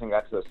 this person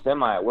got to a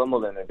semi at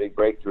Wimbledon, a big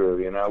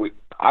breakthrough.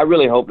 I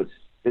really hope it's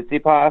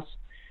Tsitsipas,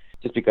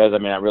 just because I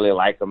really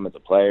like him as a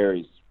player.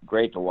 He's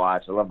great to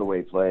watch. I love the way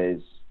he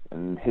plays.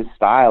 And his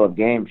style of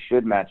game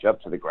should match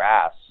up to the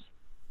grass,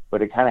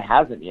 but it kind of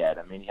hasn't yet.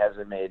 I mean, he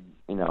hasn't made,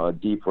 a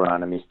deep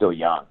run. I mean, he's still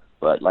young,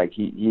 but like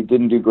he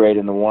didn't do great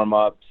in the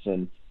warm-ups.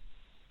 And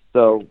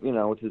so,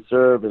 with his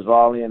serve, his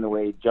volley, and the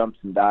way he jumps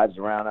and dives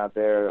around out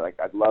there, like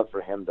I'd love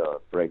for him to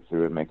break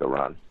through and make a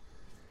run.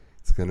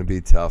 It's going to be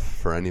tough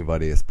for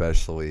anybody,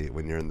 especially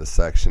when you're in the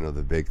section of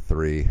the Big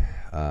Three.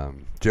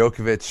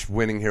 Djokovic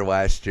winning here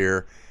last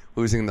year,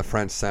 losing the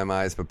French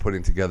semis, but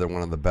putting together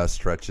one of the best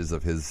stretches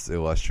of his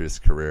illustrious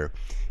career,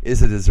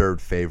 is a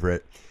deserved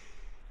favorite.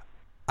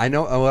 I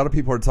know a lot of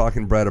people are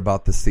talking, Brett,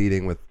 about the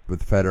seeding with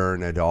Federer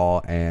and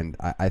Nadal, and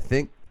I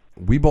think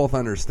we both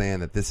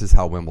understand that this is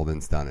how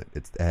Wimbledon's done it.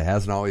 It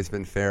hasn't always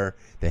been fair.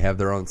 They have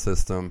their own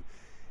system,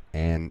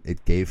 and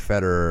it gave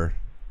Federer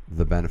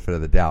the benefit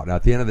of the doubt. Now,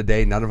 at the end of the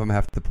day, none of them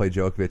have to play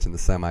Djokovic in the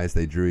semis.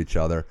 They drew each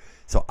other,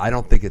 so I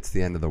don't think it's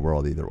the end of the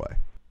world either way.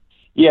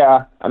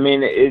 Yeah, I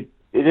mean, it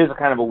is a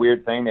kind of a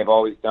weird thing. They've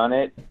always done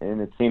it,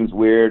 and it seems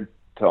weird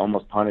to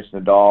almost punish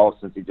Nadal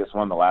since he just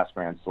won the last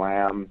Grand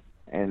Slam.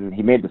 And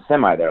he made the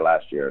semi there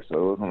last year, so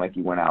it wasn't like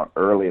he went out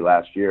early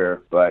last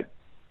year. But,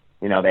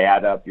 they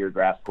add up your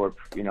grass court,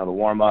 the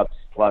warm-ups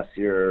plus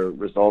your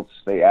results.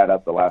 They add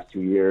up the last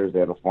 2 years. They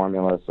have a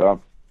formula.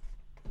 So,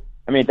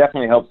 it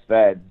definitely helps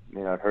Fed.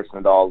 It hurts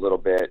Nadal a little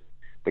bit.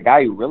 The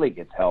guy who really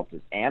gets helped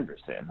is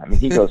Anderson.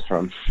 He goes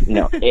from,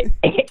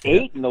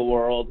 eight in the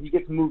world. He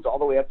gets moved all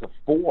the way up to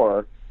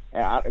 4.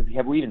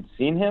 Have we even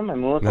seen him?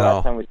 When was the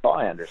last time we saw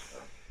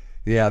Anderson?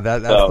 Yeah,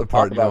 that's the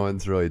part no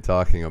one's really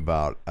talking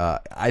about.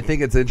 I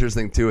think it's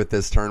interesting, too, at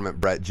this tournament,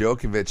 Brett.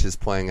 Djokovic is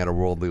playing at a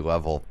worldly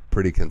level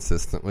pretty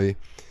consistently.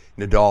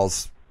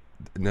 Nadal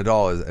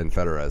and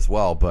Federer as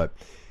well, but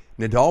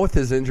Nadal with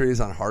his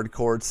injuries on hard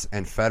courts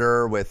and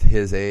Federer with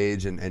his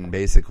age and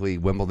basically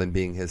Wimbledon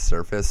being his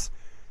surface,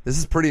 this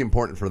is pretty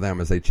important for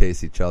them as they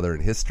chase each other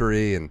in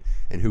history and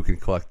who can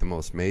collect the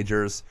most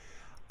majors.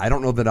 I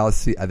don't know that I'd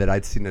see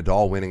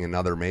Nadal winning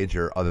another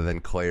major other than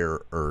clay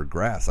or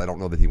grass. I don't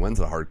know that he wins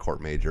a hard court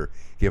major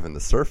given the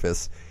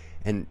surface.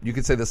 And you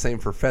could say the same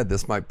for Fed.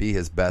 This might be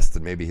his best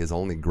and maybe his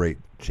only great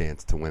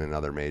chance to win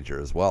another major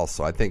as well.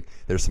 So I think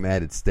there's some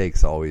added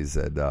stakes always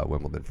at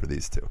Wimbledon for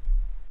these two.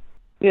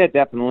 Yeah,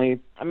 definitely.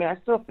 I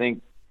still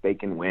think they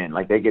can win.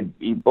 Like, they could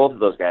beat both of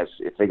those guys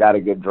if they got a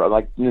good draw.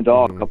 Like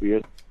Nadal a couple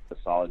years, a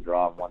solid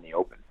draw and won the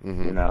Open.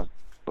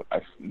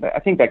 I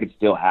think that could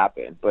still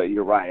happen. But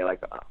you're right.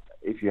 Like,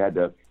 if you had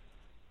to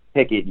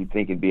pick it, you'd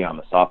think it'd be on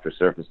the softer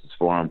surfaces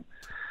for him.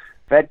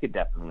 Fed could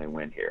definitely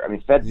win here.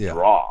 Fed's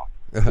draw.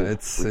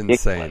 It's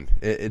insane.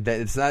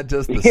 It's not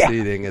just the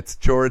seeding. It's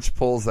George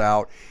pulls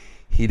out.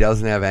 He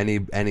doesn't have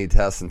any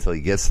tests until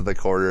he gets to the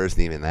quarters,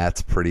 and even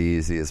that's pretty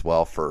easy as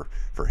well for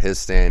his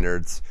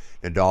standards.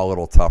 Nadal a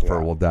little tougher.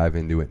 Yeah. We'll dive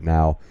into it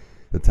now.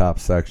 The top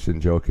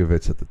section,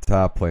 Djokovic at the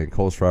top, playing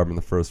Kohlschreiber in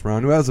the first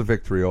round, who has a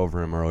victory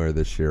over him earlier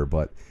this year,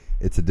 but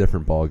it's a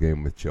different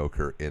ballgame with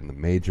Joker in the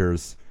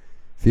majors.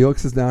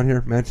 Felix is down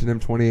here. Mentioned him,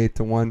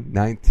 28-1,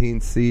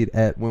 19 seed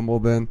at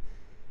Wimbledon.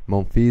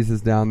 Monfils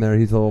is down there.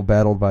 He's a little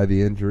battled by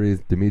the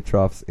injuries.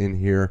 Dimitrov's in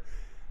here.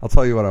 I'll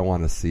tell you what I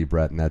want to see,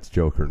 Brett, and that's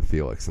Joker and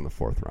Felix in the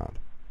fourth round.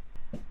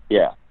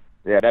 Yeah,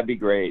 that'd be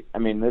great.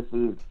 If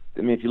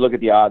you look at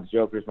the odds,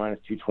 Joker's minus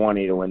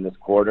 220 to win this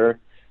quarter,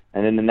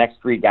 and then the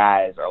next three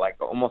guys are like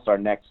almost our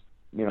next,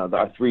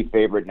 our three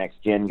favorite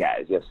next gen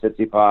guys. You have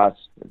Tsitsipas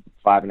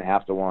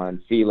 5.5 to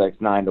 1, Felix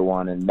 9 to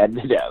 1, and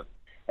Medvedev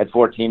at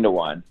 14 to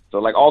 1. So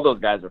like all those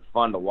guys are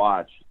fun to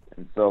watch.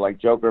 And so like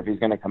Joker, if he's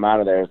going to come out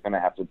of there, is going to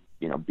have to,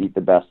 beat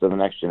the best of the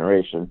next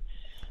generation.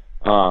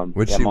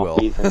 Which he will.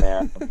 In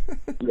there.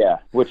 Yeah,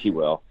 which he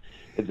will.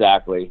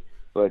 Exactly.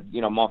 But,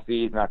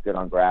 Monfils not good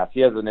on grass.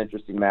 He has an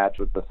interesting match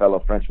with the fellow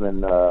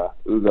Frenchman,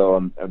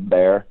 Hugo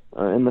Humbert,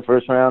 in the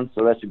first round.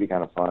 So that should be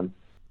kind of fun.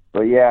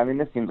 But yeah,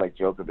 this seems like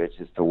Djokovic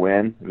is to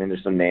win.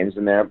 There's some names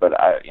in there, but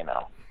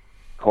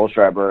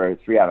Kohlschreiber,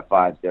 3 out of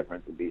 5 is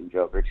different to beating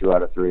Joker, 2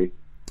 out of 3.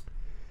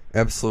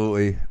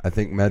 Absolutely. I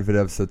think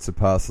Medvedev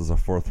Tsitsipas as a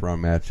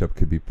fourth-round matchup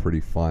could be pretty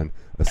fun,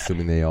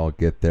 assuming they all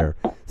get there.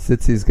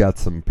 Tsitsi's got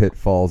some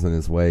pitfalls in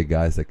his way,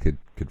 guys that could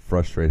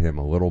frustrate him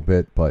a little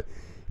bit, but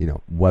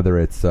whether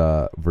it's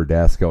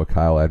Verdasco,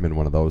 Kyle Edmund,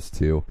 one of those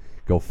two,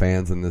 go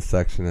fans in this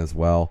section as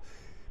well.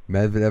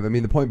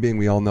 Medvedev, the point being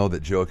we all know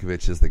that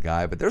Djokovic is the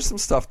guy, but there's some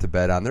stuff to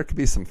bet on. There could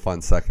be some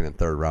fun second and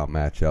third round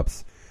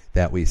matchups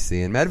that we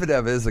see. And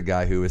Medvedev is a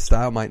guy who his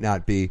style might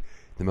not be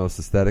the most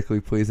aesthetically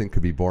pleasing,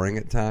 could be boring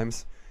at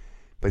times.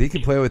 But he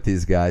can play with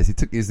these guys.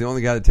 He's the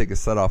only guy to take a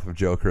set off of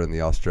Joker and the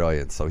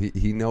Australian, so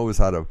he knows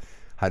how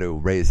to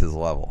raise his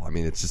level.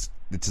 It's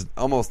just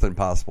almost an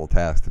impossible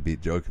task to beat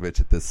Djokovic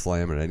at this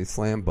slam or any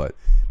slam, but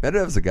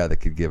Medvedev's a guy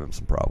that could give him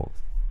some problems.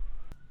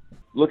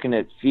 Looking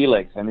at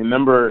Felix,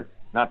 remember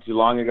not too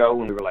long ago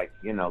when we were like,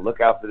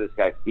 look out for this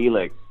guy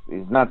Felix.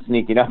 He's not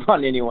sneaking up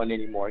on anyone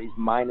anymore. He's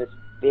minus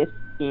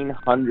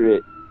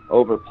 1,500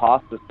 over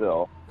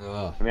Pospisil.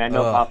 I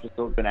know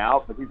Pospisil's been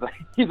out, but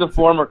he's a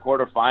former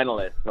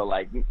quarterfinalist, so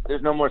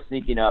there's no more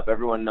sneaking up.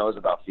 Everyone knows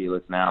about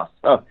Felix now,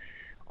 so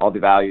all the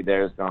value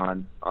there is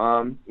gone.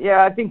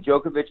 I think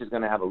Djokovic is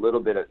going to have a little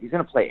bit of. He's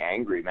going to play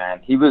angry,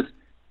 man. He was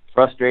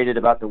frustrated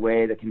about the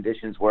way the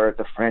conditions were at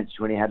the French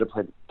when he had to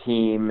play the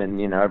team, and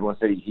everyone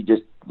said he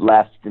just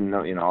left, and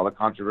all the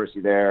controversy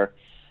there.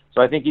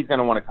 So I think he's going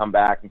to want to come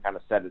back and kind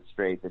of set it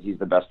straight that he's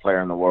the best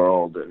player in the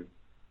world, and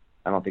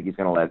I don't think he's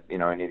going to let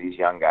any of these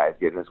young guys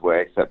get in his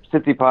way. Except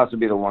Tsitsipas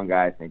would be the one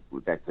guy I think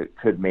that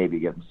could maybe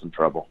give him some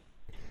trouble.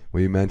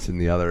 Well, you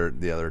mentioned the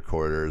other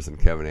quarters and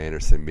Kevin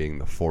Anderson being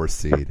the 4th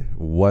seed.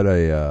 What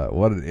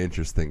an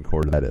interesting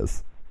quarter that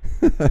is.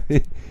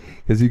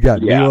 Because you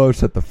got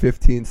Milos at the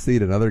 15th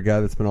seed, another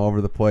guy that's been all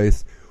over the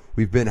place.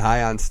 We've been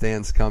high on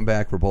Stan's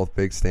comeback. We're both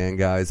big Stan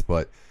guys,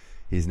 but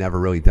he's never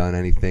really done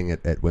anything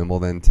at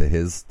Wimbledon to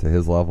his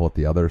level at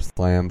the other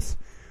slams.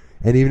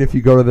 And even if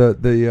you go to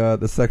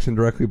the section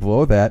directly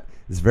below that,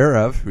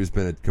 Zverev, who's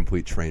been a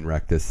complete train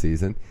wreck this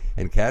season,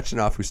 and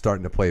Kachanov, who's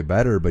starting to play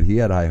better, but he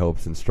had high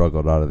hopes and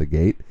struggled out of the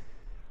gate.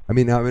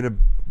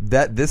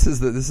 This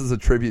is a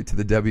tribute to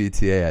the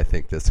WTA. I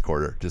think this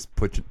quarter. Just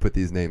put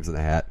these names in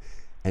a hat.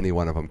 any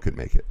one of them could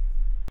make it.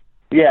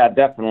 Yeah,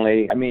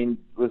 definitely. I mean,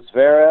 with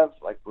Zverev,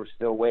 like, we're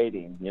still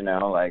waiting,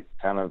 like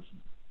kind of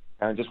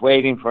just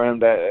waiting for him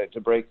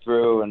to break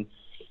through. And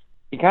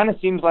he kind of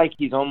seems like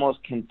he's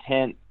almost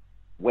content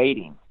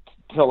waiting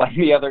till like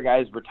the other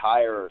guys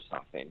retire or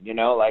something,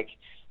 like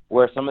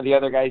where some of the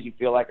other guys you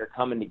feel like are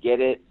coming to get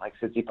it, like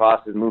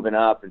Tsitsipas is moving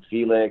up, and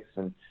Felix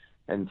and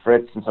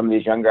Fritz and some of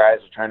these young guys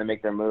are trying to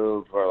make their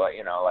move, or like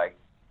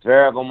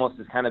Zverev almost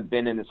has kind of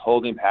been in this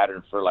holding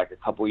pattern for like a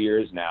couple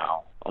years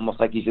now, almost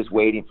like he's just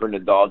waiting for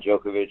Nadal,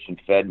 Djokovic,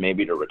 and Fed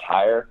maybe to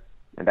retire,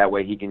 and that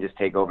way he can just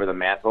take over the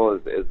mantle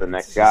as the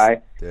next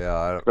guy.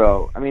 Yeah.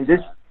 So, I mean,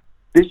 this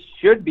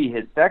should be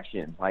his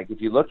section. Like,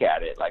 if you look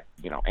at it, like,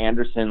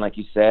 Anderson, like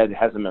you said,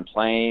 hasn't been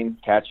playing.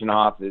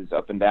 Kachanov is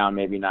up and down.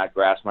 Maybe not.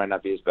 Grass might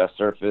not be his best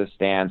surface.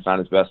 Stan's not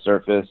his best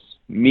surface.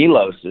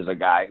 Milos is a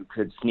guy who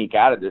could sneak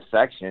out of this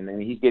section,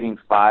 and he's getting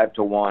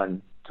 5-1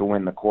 to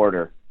win the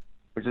quarter,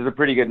 which is a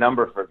pretty good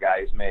number for a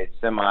guy who's made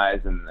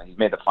semis, and he's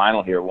made the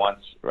final here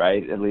once,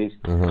 right, at least.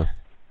 Uh-huh.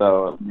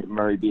 So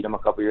Murray beat him a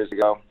couple years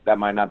ago. That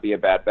might not be a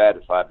bad bet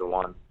at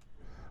 5-1.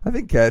 I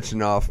think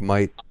Kachanov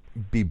might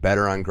be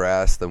better on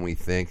grass than we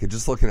think.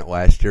 Just looking at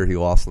last year, he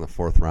lost in the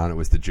fourth round. It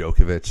was to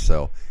Djokovic,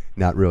 so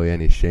not really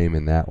any shame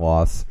in that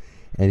loss.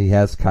 And he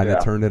has kind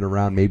of turned it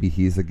around. Maybe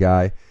he's a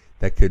guy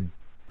that could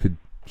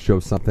show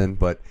something.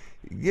 But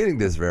getting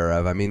to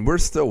Zverev, I mean, we're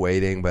still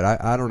waiting, but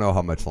I don't know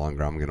how much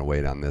longer I'm going to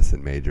wait on this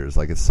in majors.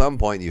 Like, at some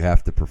point, you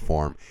have to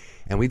perform.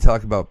 And we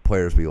talk about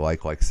players we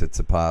like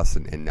Tsitsipas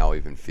and now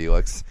even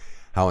Felix,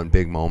 how in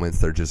big moments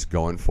they're just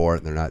going for it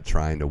and they're not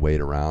trying to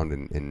wait around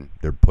and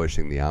they're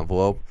pushing the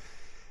envelope.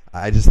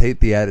 I just hate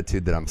the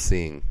attitude that I'm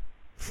seeing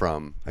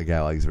from a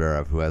guy like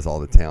Zverev, who has all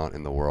the talent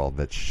in the world,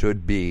 that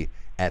should be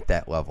at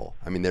that level.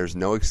 I mean, there's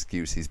no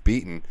excuse. He's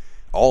beaten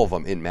all of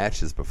them in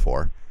matches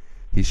before.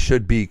 He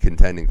should be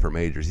contending for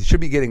majors. He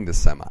should be getting to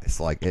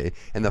semis.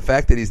 And the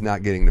fact that he's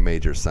not getting to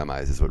major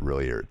semis is what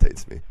really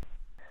irritates me.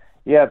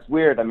 Yeah, it's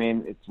weird. I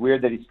mean, it's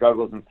weird that he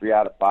struggles in 3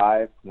 out of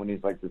 5 when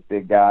he's like this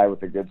big guy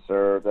with a good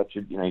serve. That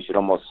should, he should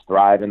almost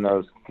thrive in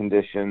those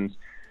conditions.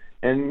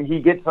 And he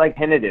gets like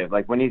tentative.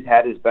 Like, when he's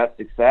had his best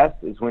success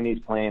is when he's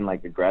playing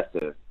like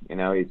aggressive.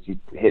 He's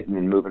hitting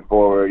and moving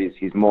forward.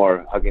 He's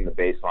more hugging the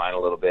baseline a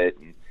little bit.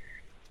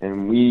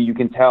 And you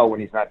can tell when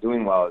he's not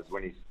doing well is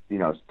when he's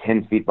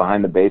 10 feet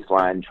behind the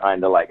baseline trying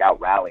to like out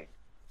rally,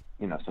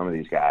 some of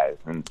these guys.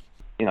 And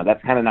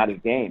that's kind of not his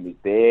game. He's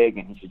big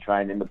and he should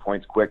try and end the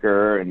points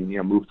quicker and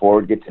move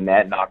forward, get to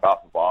net, knock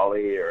off a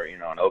volley or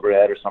an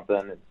overhead or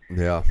something.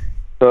 Yeah.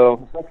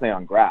 So especially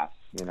on grass.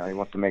 He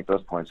wants to make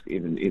those points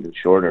even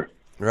shorter.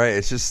 Right.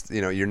 It's just,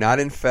 you're not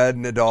in Fed,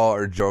 Nadal,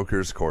 or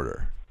Joker's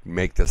quarter.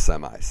 Make the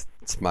semis.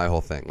 It's my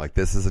whole thing. Like,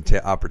 this is an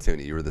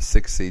opportunity. You were the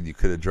 6th seed. You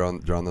could have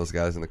drawn those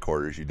guys in the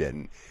quarters. You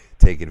didn't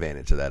take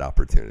advantage of that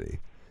opportunity.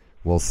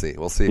 We'll see.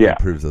 We'll see if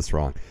he proves us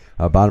wrong.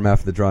 Bottom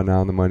half of the draw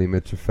now on the Money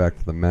Mitch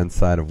Effect, the men's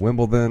side of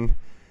Wimbledon.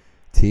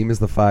 Team is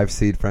the 5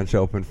 seed French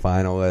Open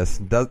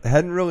finalist.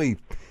 Hadn't really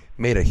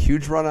made a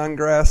huge run on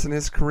grass in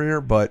his career,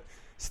 but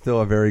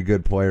still a very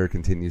good player,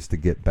 continues to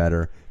get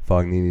better.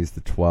 Fognini's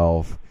the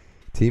 12.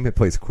 Team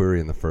plays Querrey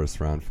in the first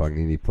round.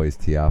 Fognini plays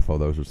Tiafoe.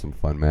 Those are some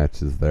fun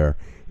matches there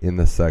in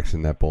the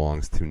section that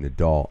belongs to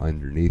Nadal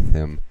underneath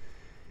him.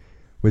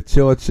 With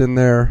Cilic in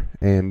there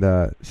and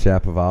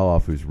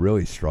Shapovalov, who's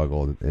really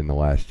struggled in the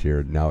last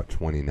year, now at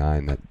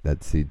 29,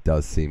 that seed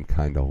does seem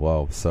kind of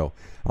low. So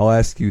I'll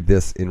ask you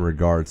this in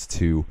regards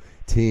to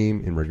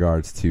team, in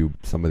regards to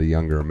some of the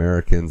younger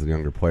Americans and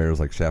younger players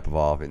like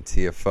Shapovalov and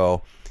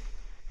Tiafoe.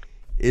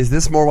 Is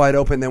this more wide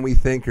open than we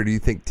think, or do you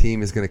think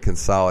team is going to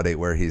consolidate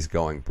where he's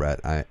going,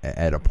 Brett,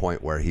 at a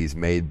point where he's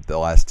made the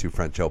last 2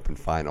 French Open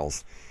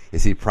finals?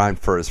 Is he primed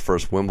for his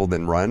first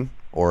Wimbledon run,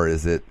 or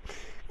is it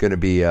going to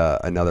be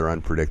another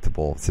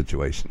unpredictable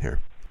situation here?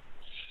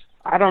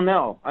 I don't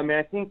know. I mean,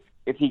 I think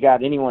if he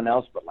got anyone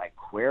else but like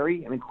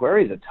Querrey,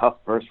 Querrey's a tough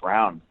first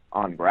round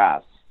on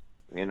grass.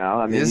 He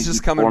is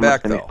just coming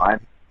back, though.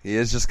 He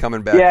is just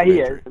coming back. Yeah, he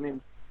is.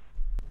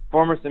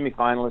 Former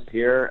semifinalist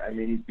here.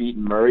 He's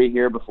beaten Murray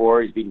here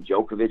before. He's beaten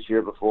Djokovic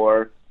here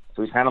before.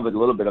 So he's kind of a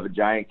little bit of a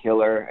giant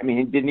killer.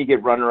 Didn't he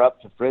get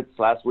runner-up to Fritz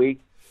last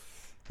week?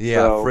 Yeah,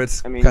 so,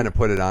 Fritz kind of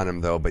put it on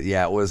him, though. But,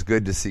 yeah, it was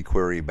good to see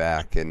Querrey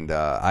back. And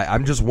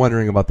I'm just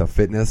wondering about the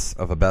fitness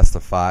of a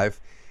best-of-5.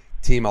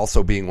 Team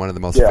also being one of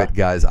the most fit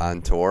guys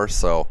on tour.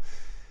 So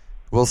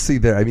we'll see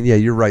there.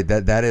 You're right.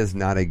 That is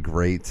not a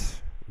great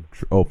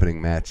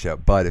opening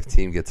matchup. But if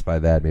Team gets by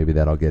that, maybe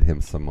that'll get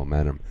him some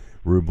momentum.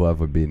 Rublev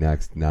would be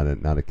next. Not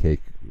a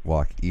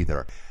cakewalk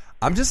either.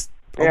 I want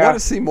to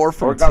see more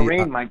from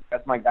Garin.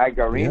 That's my guy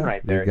Garin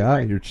right there. Your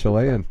guy. You're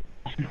Chilean.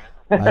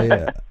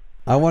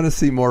 I want to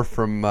see more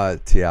from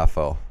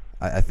Tiafoe.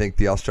 I think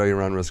the Australian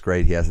run was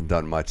great. He hasn't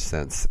done much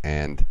since,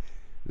 and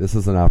this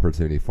is an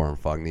opportunity for him.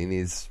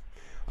 Fognini's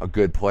a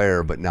good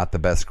player, but not the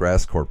best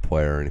grass court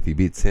player, and if he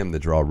beats him, the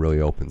draw really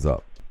opens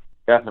up.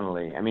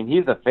 Definitely.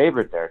 He's a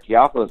favorite there.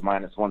 Tiafoe is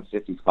minus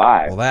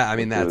 155.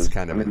 Well, that's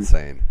kind of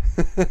insane.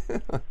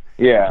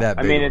 Yeah.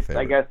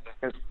 I guess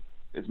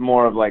it's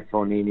more of like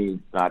Fonini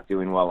not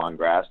doing well on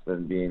grass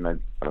than being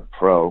a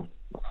pro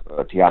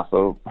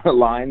Tiafoe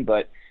line.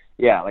 But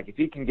yeah, like if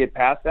he can get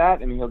past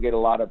that, I mean, he'll get a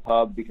lot of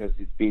pub because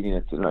he's beating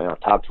a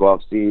top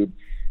 12 seed.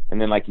 And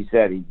then, like you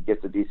said, he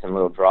gets a decent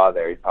little draw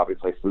there. He'd probably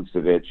play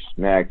Fucsovics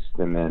next,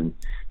 and then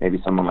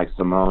maybe someone like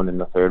Simone in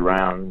the third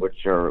round,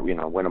 which are,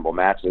 winnable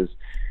matches.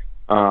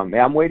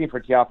 Yeah, I'm waiting for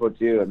Tiafoe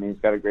too. I mean,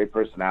 he's got a great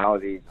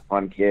personality. He's a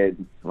fun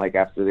kid. Like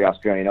after the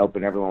Australian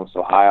Open, everyone was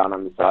so high on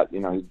him. He thought,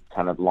 he'd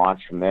kind of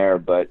launch from there,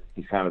 but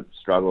he's kind of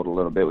struggled a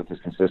little bit with his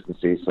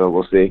consistency. So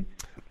we'll see.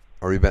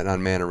 Are you betting on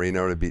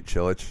Mannarino to beat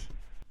Cilic?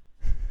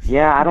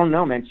 Yeah, I don't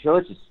know, man.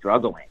 Cilic is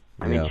struggling.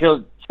 I mean, Yeah.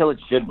 Cilic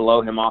should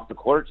blow him off the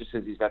court just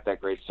because he's got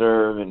that great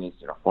serve and he's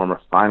a former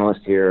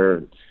finalist here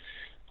and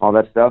all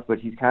that stuff. But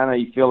he's kind of,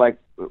 you feel like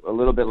a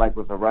little bit like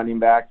with a running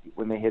back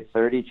when they hit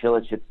 30,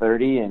 Cilic hit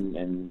 30,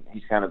 and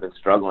he's kind of been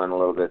struggling a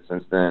little bit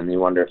since then. You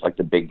wonder if like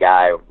the big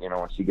guy,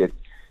 once you get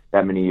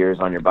that many years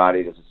on your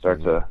body, does it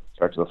start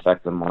to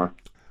affect them more?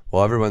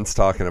 Well, everyone's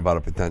talking about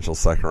a potential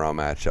second-round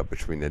matchup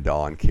between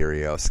Nadal and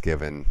Kyrgios,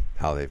 given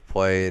how they've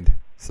played,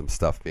 some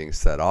stuff being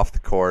said off the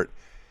court.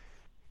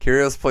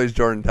 Kyrgios plays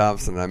Jordan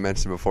Thompson, and I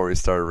mentioned before we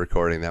started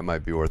recording that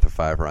might be worth a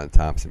 $5 on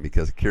Thompson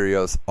because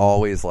Kyrgios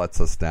always lets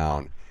us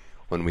down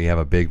when we have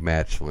a big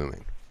match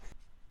looming.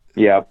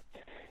 Yeah.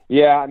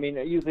 Yeah, I mean,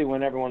 usually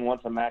when everyone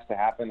wants a match to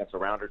happen, it's a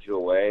round or two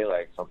away,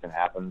 like something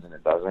happens and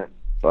it doesn't.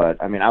 But,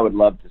 I mean, I would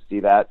love to see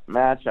that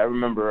match. I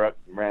remember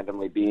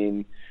randomly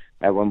being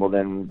at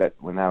Wimbledon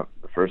the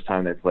first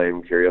time they played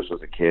when Kyrgios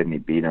was a kid and he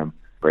beat him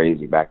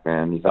crazy back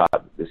then. He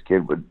thought this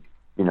kid would,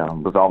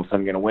 was all of a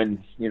sudden going to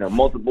win,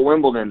 multiple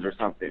Wimbledons or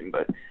something.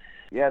 But,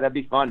 yeah, that'd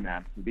be fun,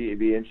 man. It'd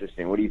be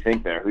interesting. What do you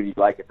think there? Who do you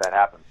like if that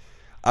happens?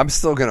 I'm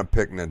still going to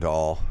pick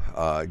Nadal,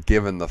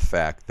 given the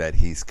fact that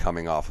he's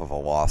coming off of a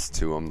loss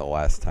to him the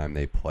last time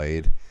they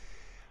played.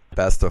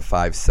 Best of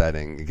 5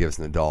 setting gives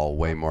Nadal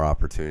way more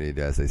opportunity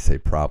to, as they say,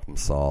 problem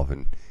solve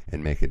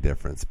and make a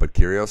difference. But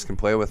Kyrgios can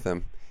play with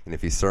him, and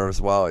if he serves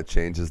well, it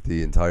changes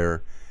the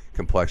entire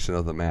complexion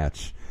of the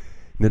match.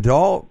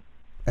 Nadal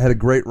had a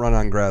great run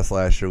on grass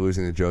last year,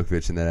 losing to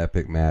Djokovic in that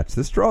epic match.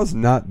 This draw is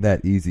not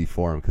that easy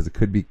for him because it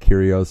could be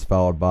Kyrgios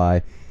followed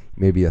by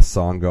maybe a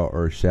Tsonga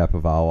or a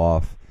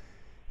Shapovalov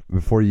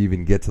before you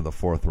even get to the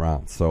fourth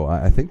round. So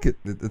I think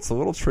it's a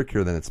little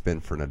trickier than it's been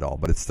for Nadal,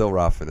 but it's still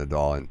rough for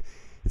Nadal, and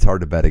it's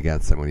hard to bet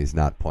against him when he's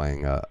not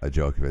playing a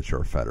Djokovic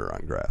or a Federer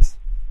on grass.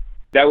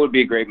 That would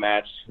be a great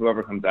match.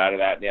 Whoever comes out of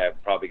that, yeah,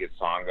 probably get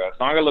Tsonga.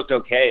 Tsonga looked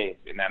okay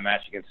in that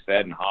match against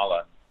Fed and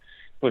Halle.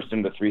 Pushed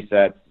him to 3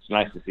 sets. It's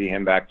nice to see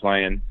him back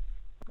playing.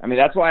 I mean,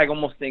 that's why I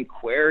almost think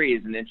Querrey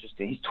is an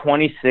interesting. He's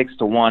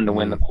 26-1 to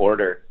win the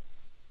quarter.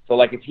 So,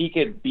 like, if he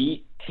could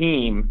beat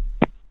Thiem,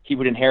 he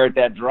would inherit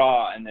that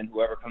draw, and then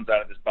whoever comes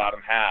out of this bottom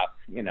half,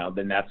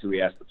 then that's who he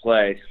has to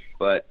play.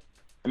 But,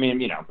 I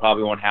mean,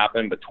 probably won't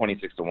happen, but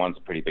 26-1 is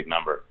a pretty big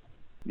number.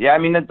 Yeah, I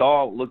mean,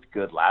 Nadal looked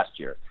good last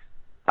year.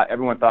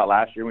 Everyone thought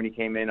last year when he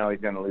came in, he's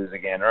going to lose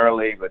again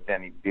early, but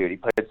then he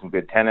played some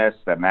good tennis.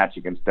 That match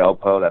against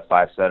Delpo, that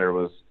 5-setter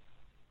was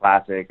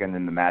classic, and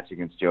then the match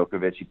against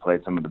Djokovic, he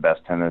played some of the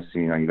best tennis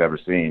you've ever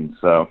seen.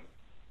 So, it'd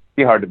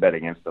be hard to bet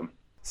against him.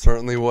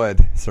 Certainly would.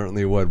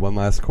 One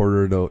last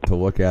quarter to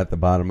look at the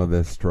bottom of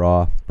this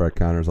draw. Brett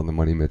Connors on the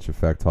Money Mitch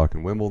Effect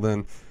talking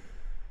Wimbledon.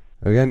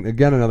 Again,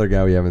 another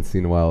guy we haven't seen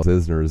in a while.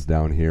 Isner is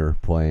down here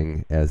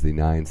playing as the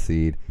 9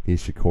 seed.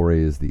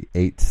 Nishikori is the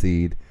 8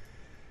 seed.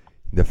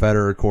 The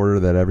Federer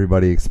quarter that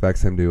everybody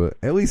expects him to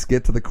at least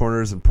get to the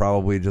corners and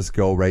probably just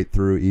go right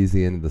through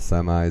easy into the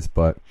semis.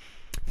 But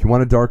if you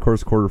want a dark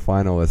horse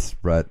quarterfinalist,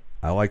 Brett,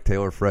 I like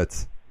Taylor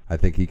Fritz. I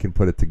think he can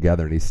put it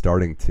together, and he's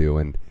starting to.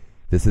 And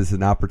this is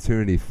an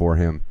opportunity for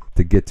him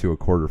to get to a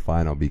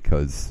quarterfinal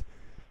because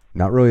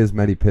not really as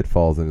many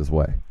pitfalls in his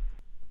way.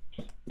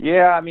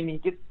 Yeah, I mean, he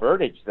gets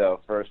Berdych, though,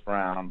 first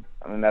round.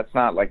 I mean, that's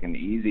not like an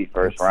easy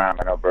first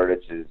round. I know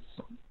Berdych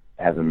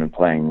hasn't been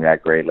playing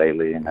that great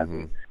lately,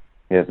 and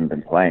he hasn't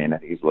been playing. I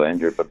think he's a little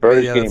injured. But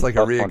Berdych, it's like a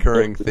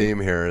reoccurring theme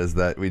here is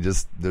that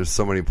there's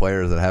so many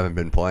players that haven't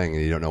been playing,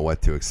 and you don't know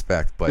what to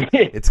expect. But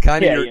it's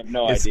kind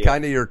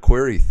of your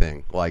query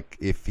thing. Like,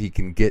 if he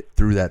can get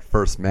through that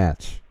first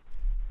match,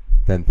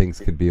 then things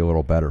could be a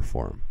little better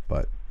for him.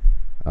 But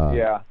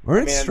or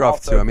in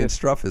Struff too. I mean,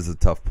 Struff is a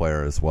tough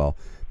player as well.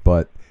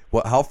 But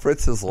how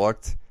Fritz has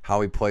looked,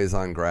 how he plays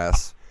on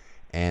grass,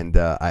 and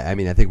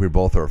I think we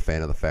both are a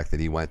fan of the fact that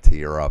he went to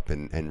Europe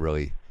and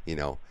really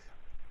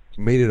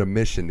made it a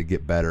mission to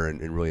get better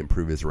and really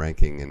improve his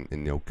ranking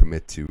and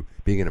commit to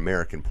being an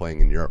American playing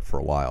in Europe for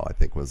a while. I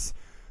think was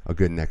a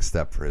good next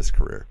step for his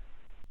career.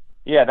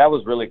 Yeah, that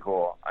was really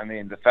cool. I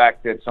mean, the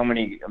fact that so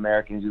many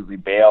Americans usually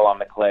bail on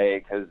the clay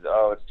because,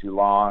 it's too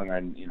long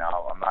and,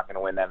 I'm not going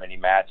to win that many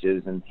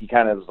matches. And he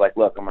kind of was like,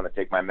 look, I'm going to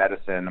take my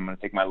medicine. I'm going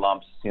to take my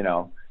lumps.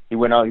 He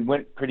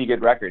went pretty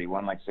good record. He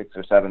won like 6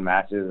 or 7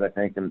 matches, I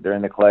think,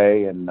 during the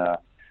clay and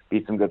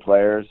beat some good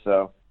players.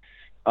 So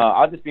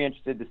I'll just be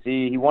interested to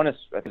see. He won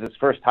his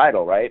first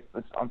title, right?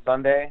 It's on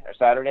Sunday or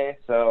Saturday.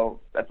 So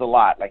that's a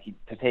lot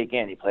to take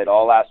in. He played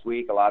all last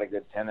week, a lot of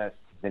good tennis.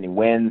 Then he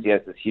wins. He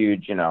has this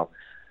huge,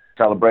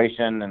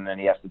 celebration, and then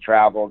he has to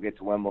travel, get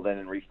to Wimbledon,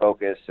 and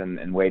refocus.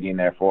 And waiting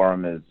there for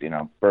him is,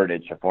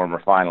 Berdych, a former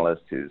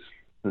finalist who's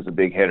a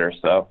big hitter.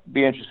 So it'll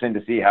be interesting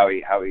to see how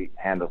he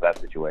handles that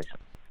situation.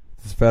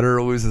 Does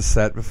Federer lose a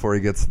set before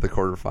he gets to the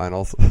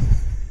quarterfinals?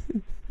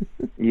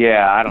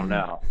 Yeah, I don't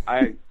know.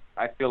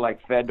 I feel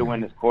like Fed to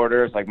win his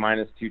quarters, like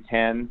minus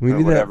 210. We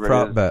need that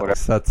prop it is, bet.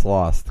 Sets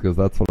lost, because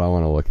that's what I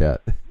want to look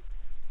at.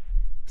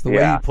 The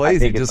way he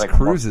plays, he just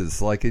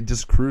cruises. Like, it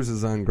just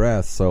cruises on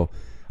grass. So,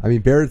 I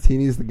mean,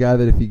 Berrettini's the guy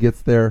that if he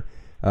gets there,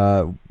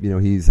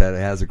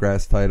 has a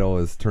grass title,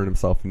 has turned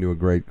himself into a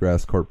great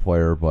grass court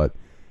player. But,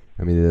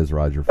 I mean, it is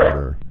Roger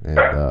Federer. And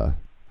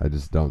I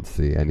just don't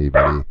see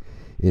anybody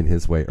in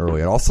his way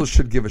early. I also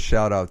should give a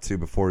shout-out to,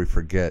 before we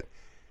forget,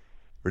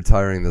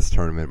 retiring this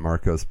tournament,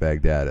 Marcos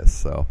Baghdatis.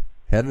 So,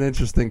 had an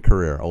interesting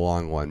career, a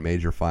long one,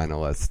 major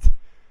finalist,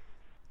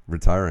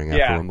 retiring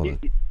after Wimbledon.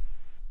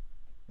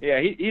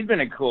 He's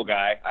been a cool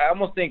guy. I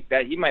almost think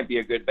that he might be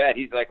a good bet.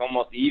 He's like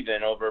almost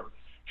even over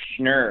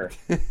Schnur.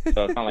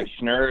 So it's not like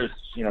Schnur's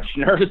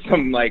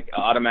some like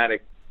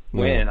automatic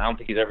win. I don't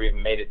think he's ever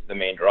even made it to the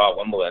main draw at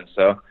Wimbledon.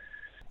 So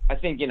I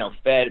think,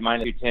 Fed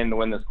minus 210 to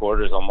win this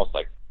quarter is almost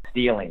like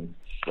stealing.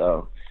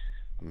 So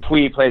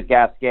Pouille plays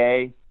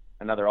Gasquet,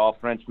 another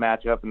all-French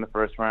matchup in the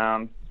first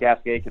round.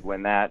 Gasquet could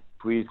win that.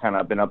 Pouille's kind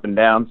of been up and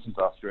down since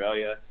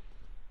Australia.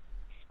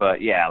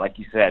 But, yeah, like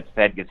you said,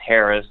 Fed gets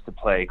Harris to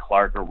play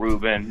Clark or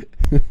Rubin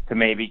to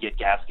maybe get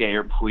Gasquet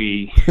or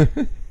Pouille.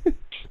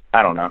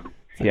 I don't know.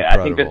 Yeah,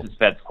 incredible. I think this is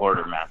Fed's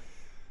quarter, man.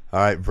 All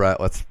right,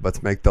 Brett,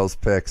 let's make those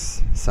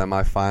picks.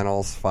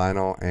 Semifinals,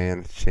 final,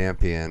 and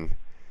champion.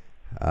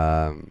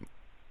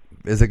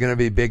 Is it going to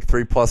be big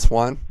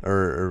 3+1,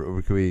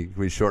 or can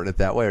we shorten it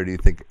that way, or do you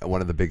think one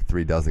of the big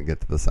three doesn't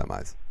get to the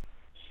semis?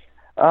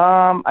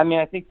 I mean,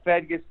 I think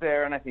Fed gets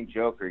there, and I think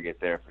Joker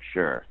gets there for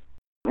sure.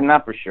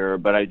 Not for sure,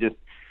 but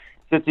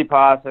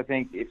Tsitsipas, I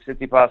think if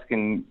Tsitsipas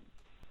can,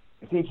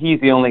 I think he's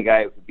the only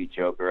guy who could beat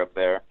Joker up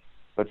there.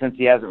 But since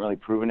he hasn't really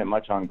proven it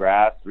much on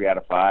grass, 3 out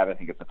of 5, I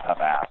think it's a tough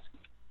ask.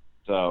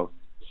 So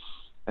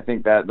I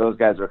think that those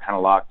guys are kind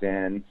of locked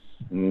in.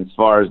 And as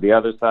far as the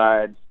other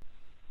side,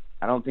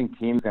 I don't think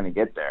Team's going to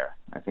get there.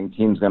 I think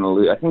Team's going to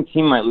lose. I think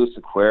Team might lose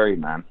to Query,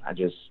 man. I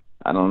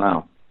don't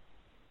know.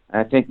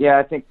 And I think you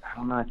got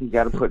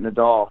to put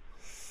Nadal.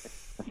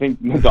 I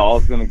think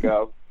Nadal's going to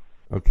go.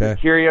 Okay.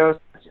 Kyrgios.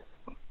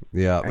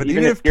 Yeah, but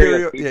even if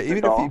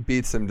he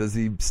beats him, does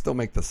he still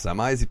make the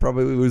semis? He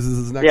probably loses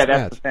his next match.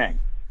 Yeah,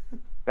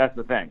 that's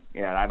the thing.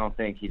 Yeah, I don't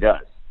think he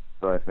does.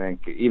 So I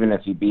think even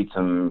if he beats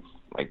him,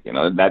 then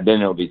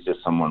it'll be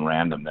just someone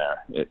random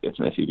there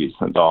if he beats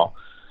Nadal.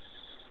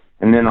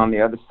 And then on the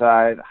other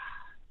side,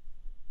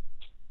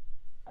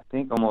 I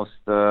think almost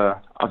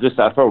I'll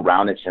throw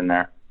Raonic in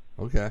there.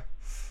 Okay.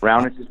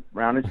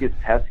 Raonic gets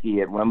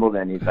pesky at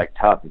Wimbledon. He's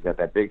tough. He's got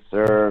that big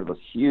serve, those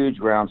huge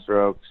ground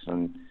strokes,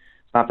 and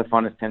it's not the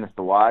funnest tennis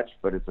to watch,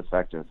 but it's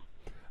effective.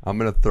 I'm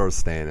gonna throw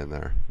Stan in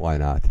there. Why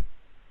not?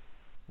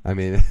 I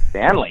mean,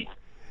 Stanley.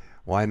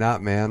 Why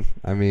not, man?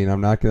 I mean,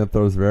 I'm not gonna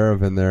throw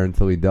Zverev in there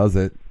until he does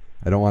it.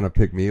 I don't want to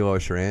pick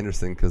Milos or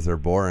Anderson because they're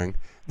boring.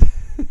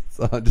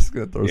 So I'm just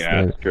gonna throw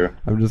Stan. That's true.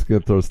 I'm just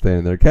gonna throw Stan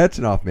in there.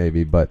 Kachanov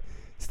maybe, but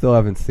still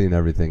haven't seen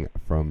everything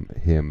from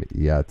him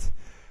yet.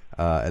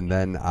 And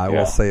then I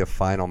will say a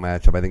final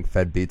matchup. I think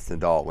Fed beats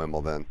Nadal at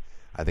Wimbledon.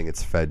 I think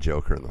it's Fed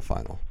Joker in the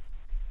final.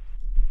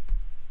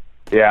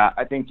 Yeah,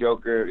 I think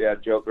Joker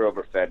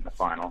over Fed in the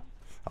final.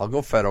 I'll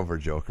go Fed over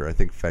Joker. I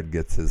think Fed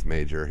gets his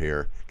major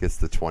here, gets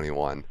the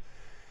 21.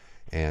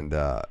 And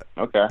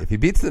if he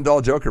beats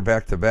Nadal Joker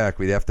back-to-back,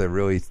 we'd have to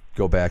really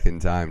go back in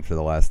time for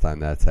the last time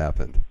that's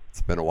happened.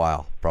 It's been a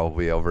while,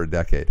 probably over a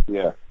decade.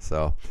 Yeah.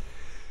 So,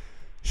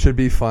 should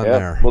be fun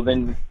there. Well,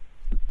 then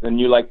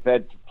you like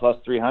Fed plus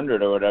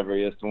 300 or whatever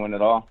he is to win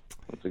it all.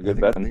 That's a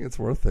good bet. I think it's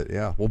worth it,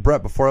 yeah. Well,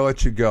 Brett, before I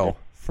let you go,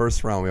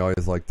 first round, we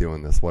always like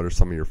doing this. What are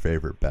some of your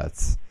favorite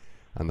bets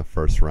on the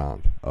first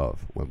round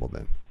of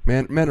Wimbledon?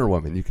 Men or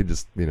women? You could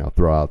just,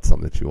 throw out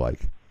some that you like.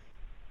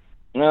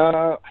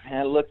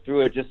 I looked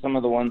through it, just some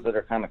of the ones that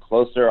are kind of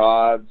closer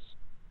odds.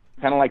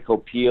 Kind of like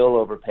Copiel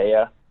over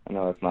Peja. I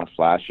know it's not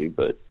flashy,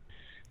 but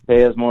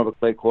Peja's more of a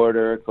clay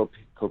quarter.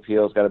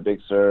 Copiel's got a big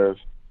serve.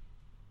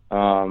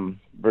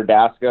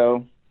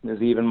 Verdasco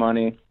is even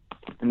money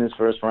in this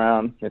first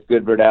round. If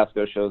good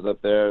Verdasco shows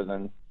up there,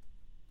 then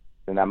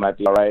that might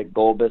be all right.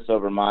 Golbis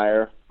over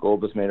Meyer.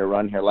 Golbis made a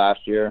run here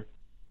last year.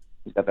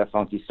 He's got that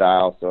funky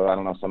style, so I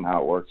don't know,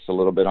 somehow it works a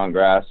little bit on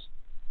grass.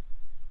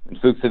 And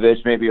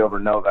Fucsovics maybe over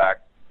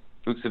Novak.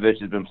 Fucsovics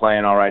has been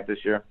playing all right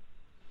this year.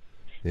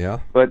 Yeah.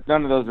 But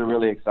none of those are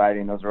really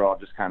exciting. Those are all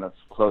just kind of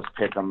close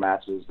pick-em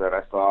matches that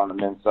I saw on the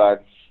men's side.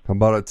 How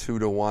about a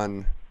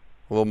 2-1,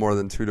 a little more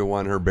than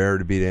 2-1 Herbert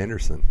to beat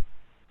Anderson?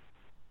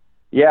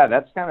 Yeah,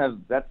 that's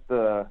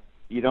the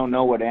you don't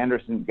know what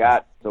Anderson's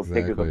got, so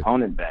pick his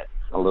opponent bet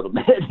a little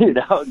bit.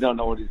 Don't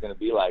know what he's going to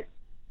be like.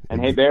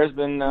 And Hebert's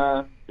been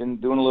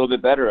doing a little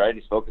bit better, right?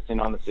 He's focusing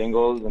on the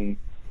singles and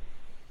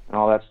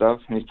all that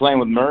stuff. And he's playing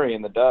with Murray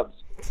in the dubs.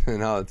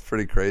 No, it's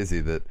pretty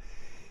crazy that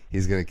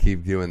he's going to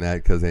keep doing that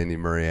because Andy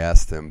Murray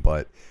asked him.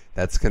 But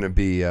that's going to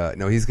be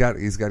no. He's got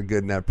a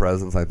good net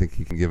presence. I think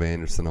he can give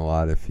Anderson a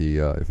lot if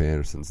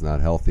Anderson's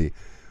not healthy.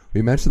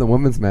 We mentioned the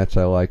women's match.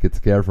 I like it's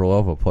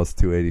Gavrilova plus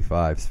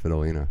 285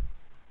 Svitolina.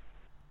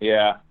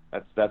 Yeah,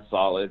 that's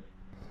solid.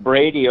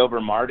 Brady over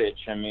Martic.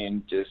 I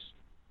mean, just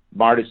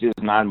Martic is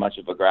not much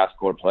of a grass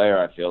court player.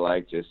 I feel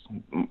like just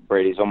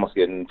Brady's almost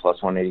getting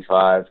plus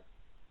 185.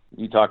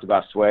 You talked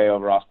about Sway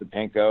over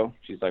Ostapenko.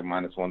 She's like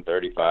minus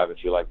 135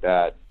 if you like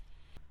that.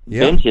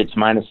 Yeah. Bencic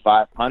minus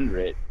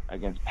 500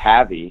 against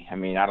Pavy. I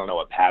mean, I don't know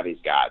what Pavy's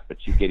got, but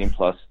she's getting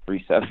plus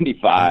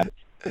 375.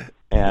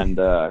 And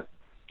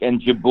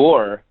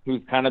Jabeur,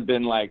 who's kind of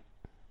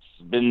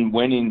been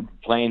winning,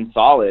 playing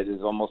solid,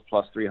 is almost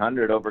plus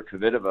 300 over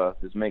Kvitova,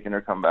 who's making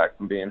her come back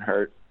from being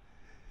hurt.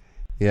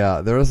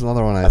 Yeah, there was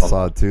another one I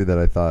saw too that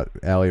I thought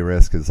Ali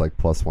Risk is like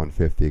plus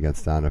 150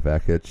 against Donna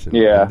Vekic.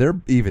 And they're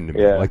even to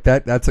me. Yeah. Like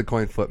that's a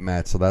coin flip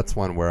match, so that's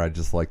one where I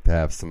just like to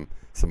have some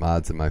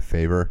odds in my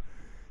favor.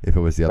 If it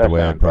was the other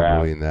way, I'd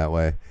probably lean that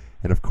way.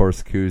 And of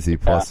course,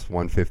 Kuzi plus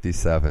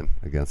 157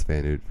 against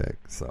Van Uytvanck.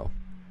 So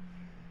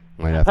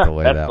might have to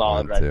lay that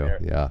one right too. There.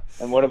 Yeah.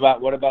 And what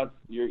about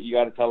you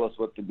got to tell us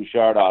what the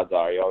Bouchard odds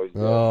are. You always do.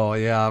 Oh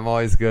yeah, I'm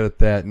always good at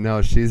that.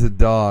 No, she's a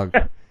dog.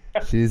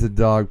 She's a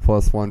dog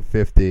plus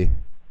 150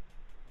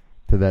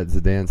 to that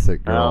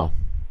Zidansek girl.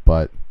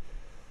 But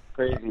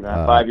crazy,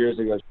 man. 5 years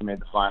ago, she made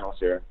the finals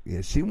here.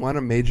 Yeah, she won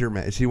a major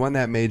match. She won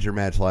that major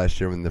match last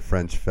year when the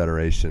French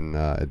Federation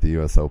at the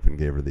U.S. Open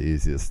gave her the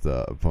easiest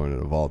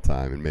opponent of all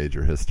time in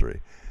major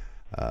history.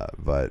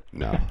 But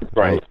no,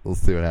 right. We'll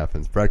see what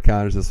happens. Brett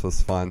Connors, this was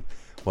fun.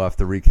 We'll have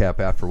to recap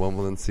after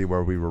Wimbledon, see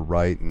where we were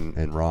right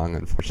and wrong.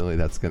 Unfortunately,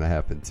 that's going to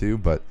happen too.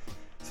 But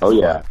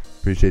yeah,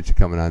 appreciate you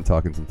coming on,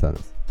 talking some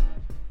tennis.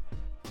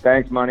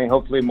 Thanks, Money.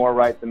 Hopefully more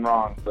right than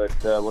wrong, but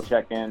we'll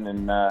check in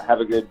and have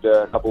a good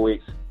couple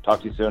weeks.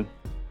 Talk to you soon.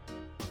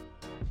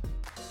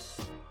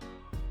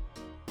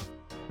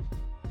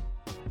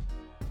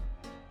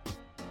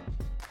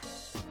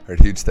 All right,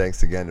 huge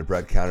thanks again to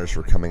Brett Connors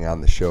for coming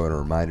on the show. And a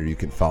reminder, you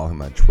can follow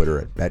him on Twitter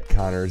at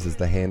BetConnors is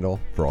the handle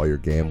for all your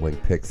gambling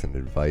picks and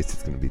advice.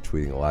 He's going to be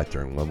tweeting a lot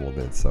during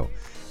Wimbledon, so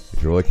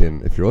if you're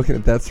looking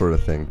at that sort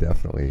of thing,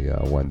 definitely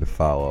one to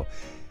follow.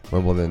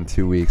 Wimbledon,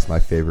 2 weeks, my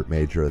favorite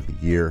major of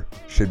the year.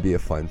 Should be a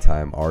fun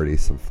time. Already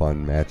some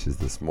fun matches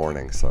this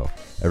morning, so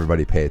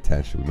everybody pay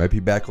attention. We might be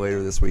back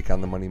later this week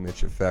on the Money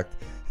Mitch Effect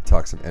to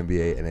talk some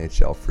NBA,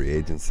 NHL free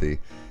agency.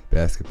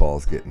 Basketball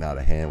is getting out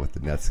of hand with the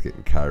Nets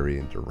getting Kyrie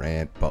and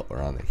Durant,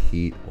 Butler on the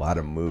Heat. A lot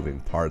of moving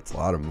parts, a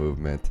lot of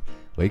movement.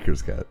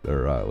 Lakers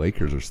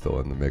are still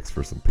in the mix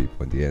for some people,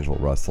 and D'Angelo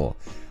Russell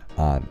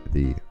on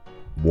the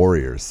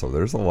Warriors. So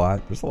there's a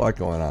lot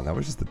going on. That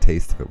was just a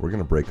taste of it. We're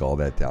going to break all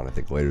that down, I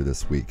think, later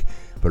this week.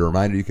 But a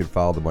reminder, you can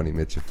follow the Money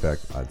Mitch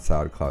Effect on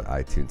SoundCloud,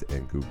 iTunes,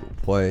 and Google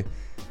Play.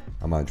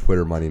 I'm on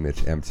Twitter,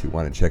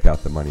 MoneyMitchM21, and check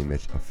out the Money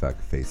Mitch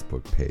Effect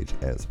Facebook page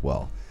as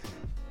well.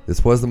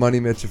 This was the Money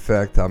Mitch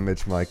Effect. I'm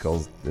Mitch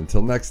Michaels.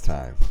 Until next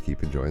time,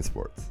 keep enjoying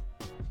sports.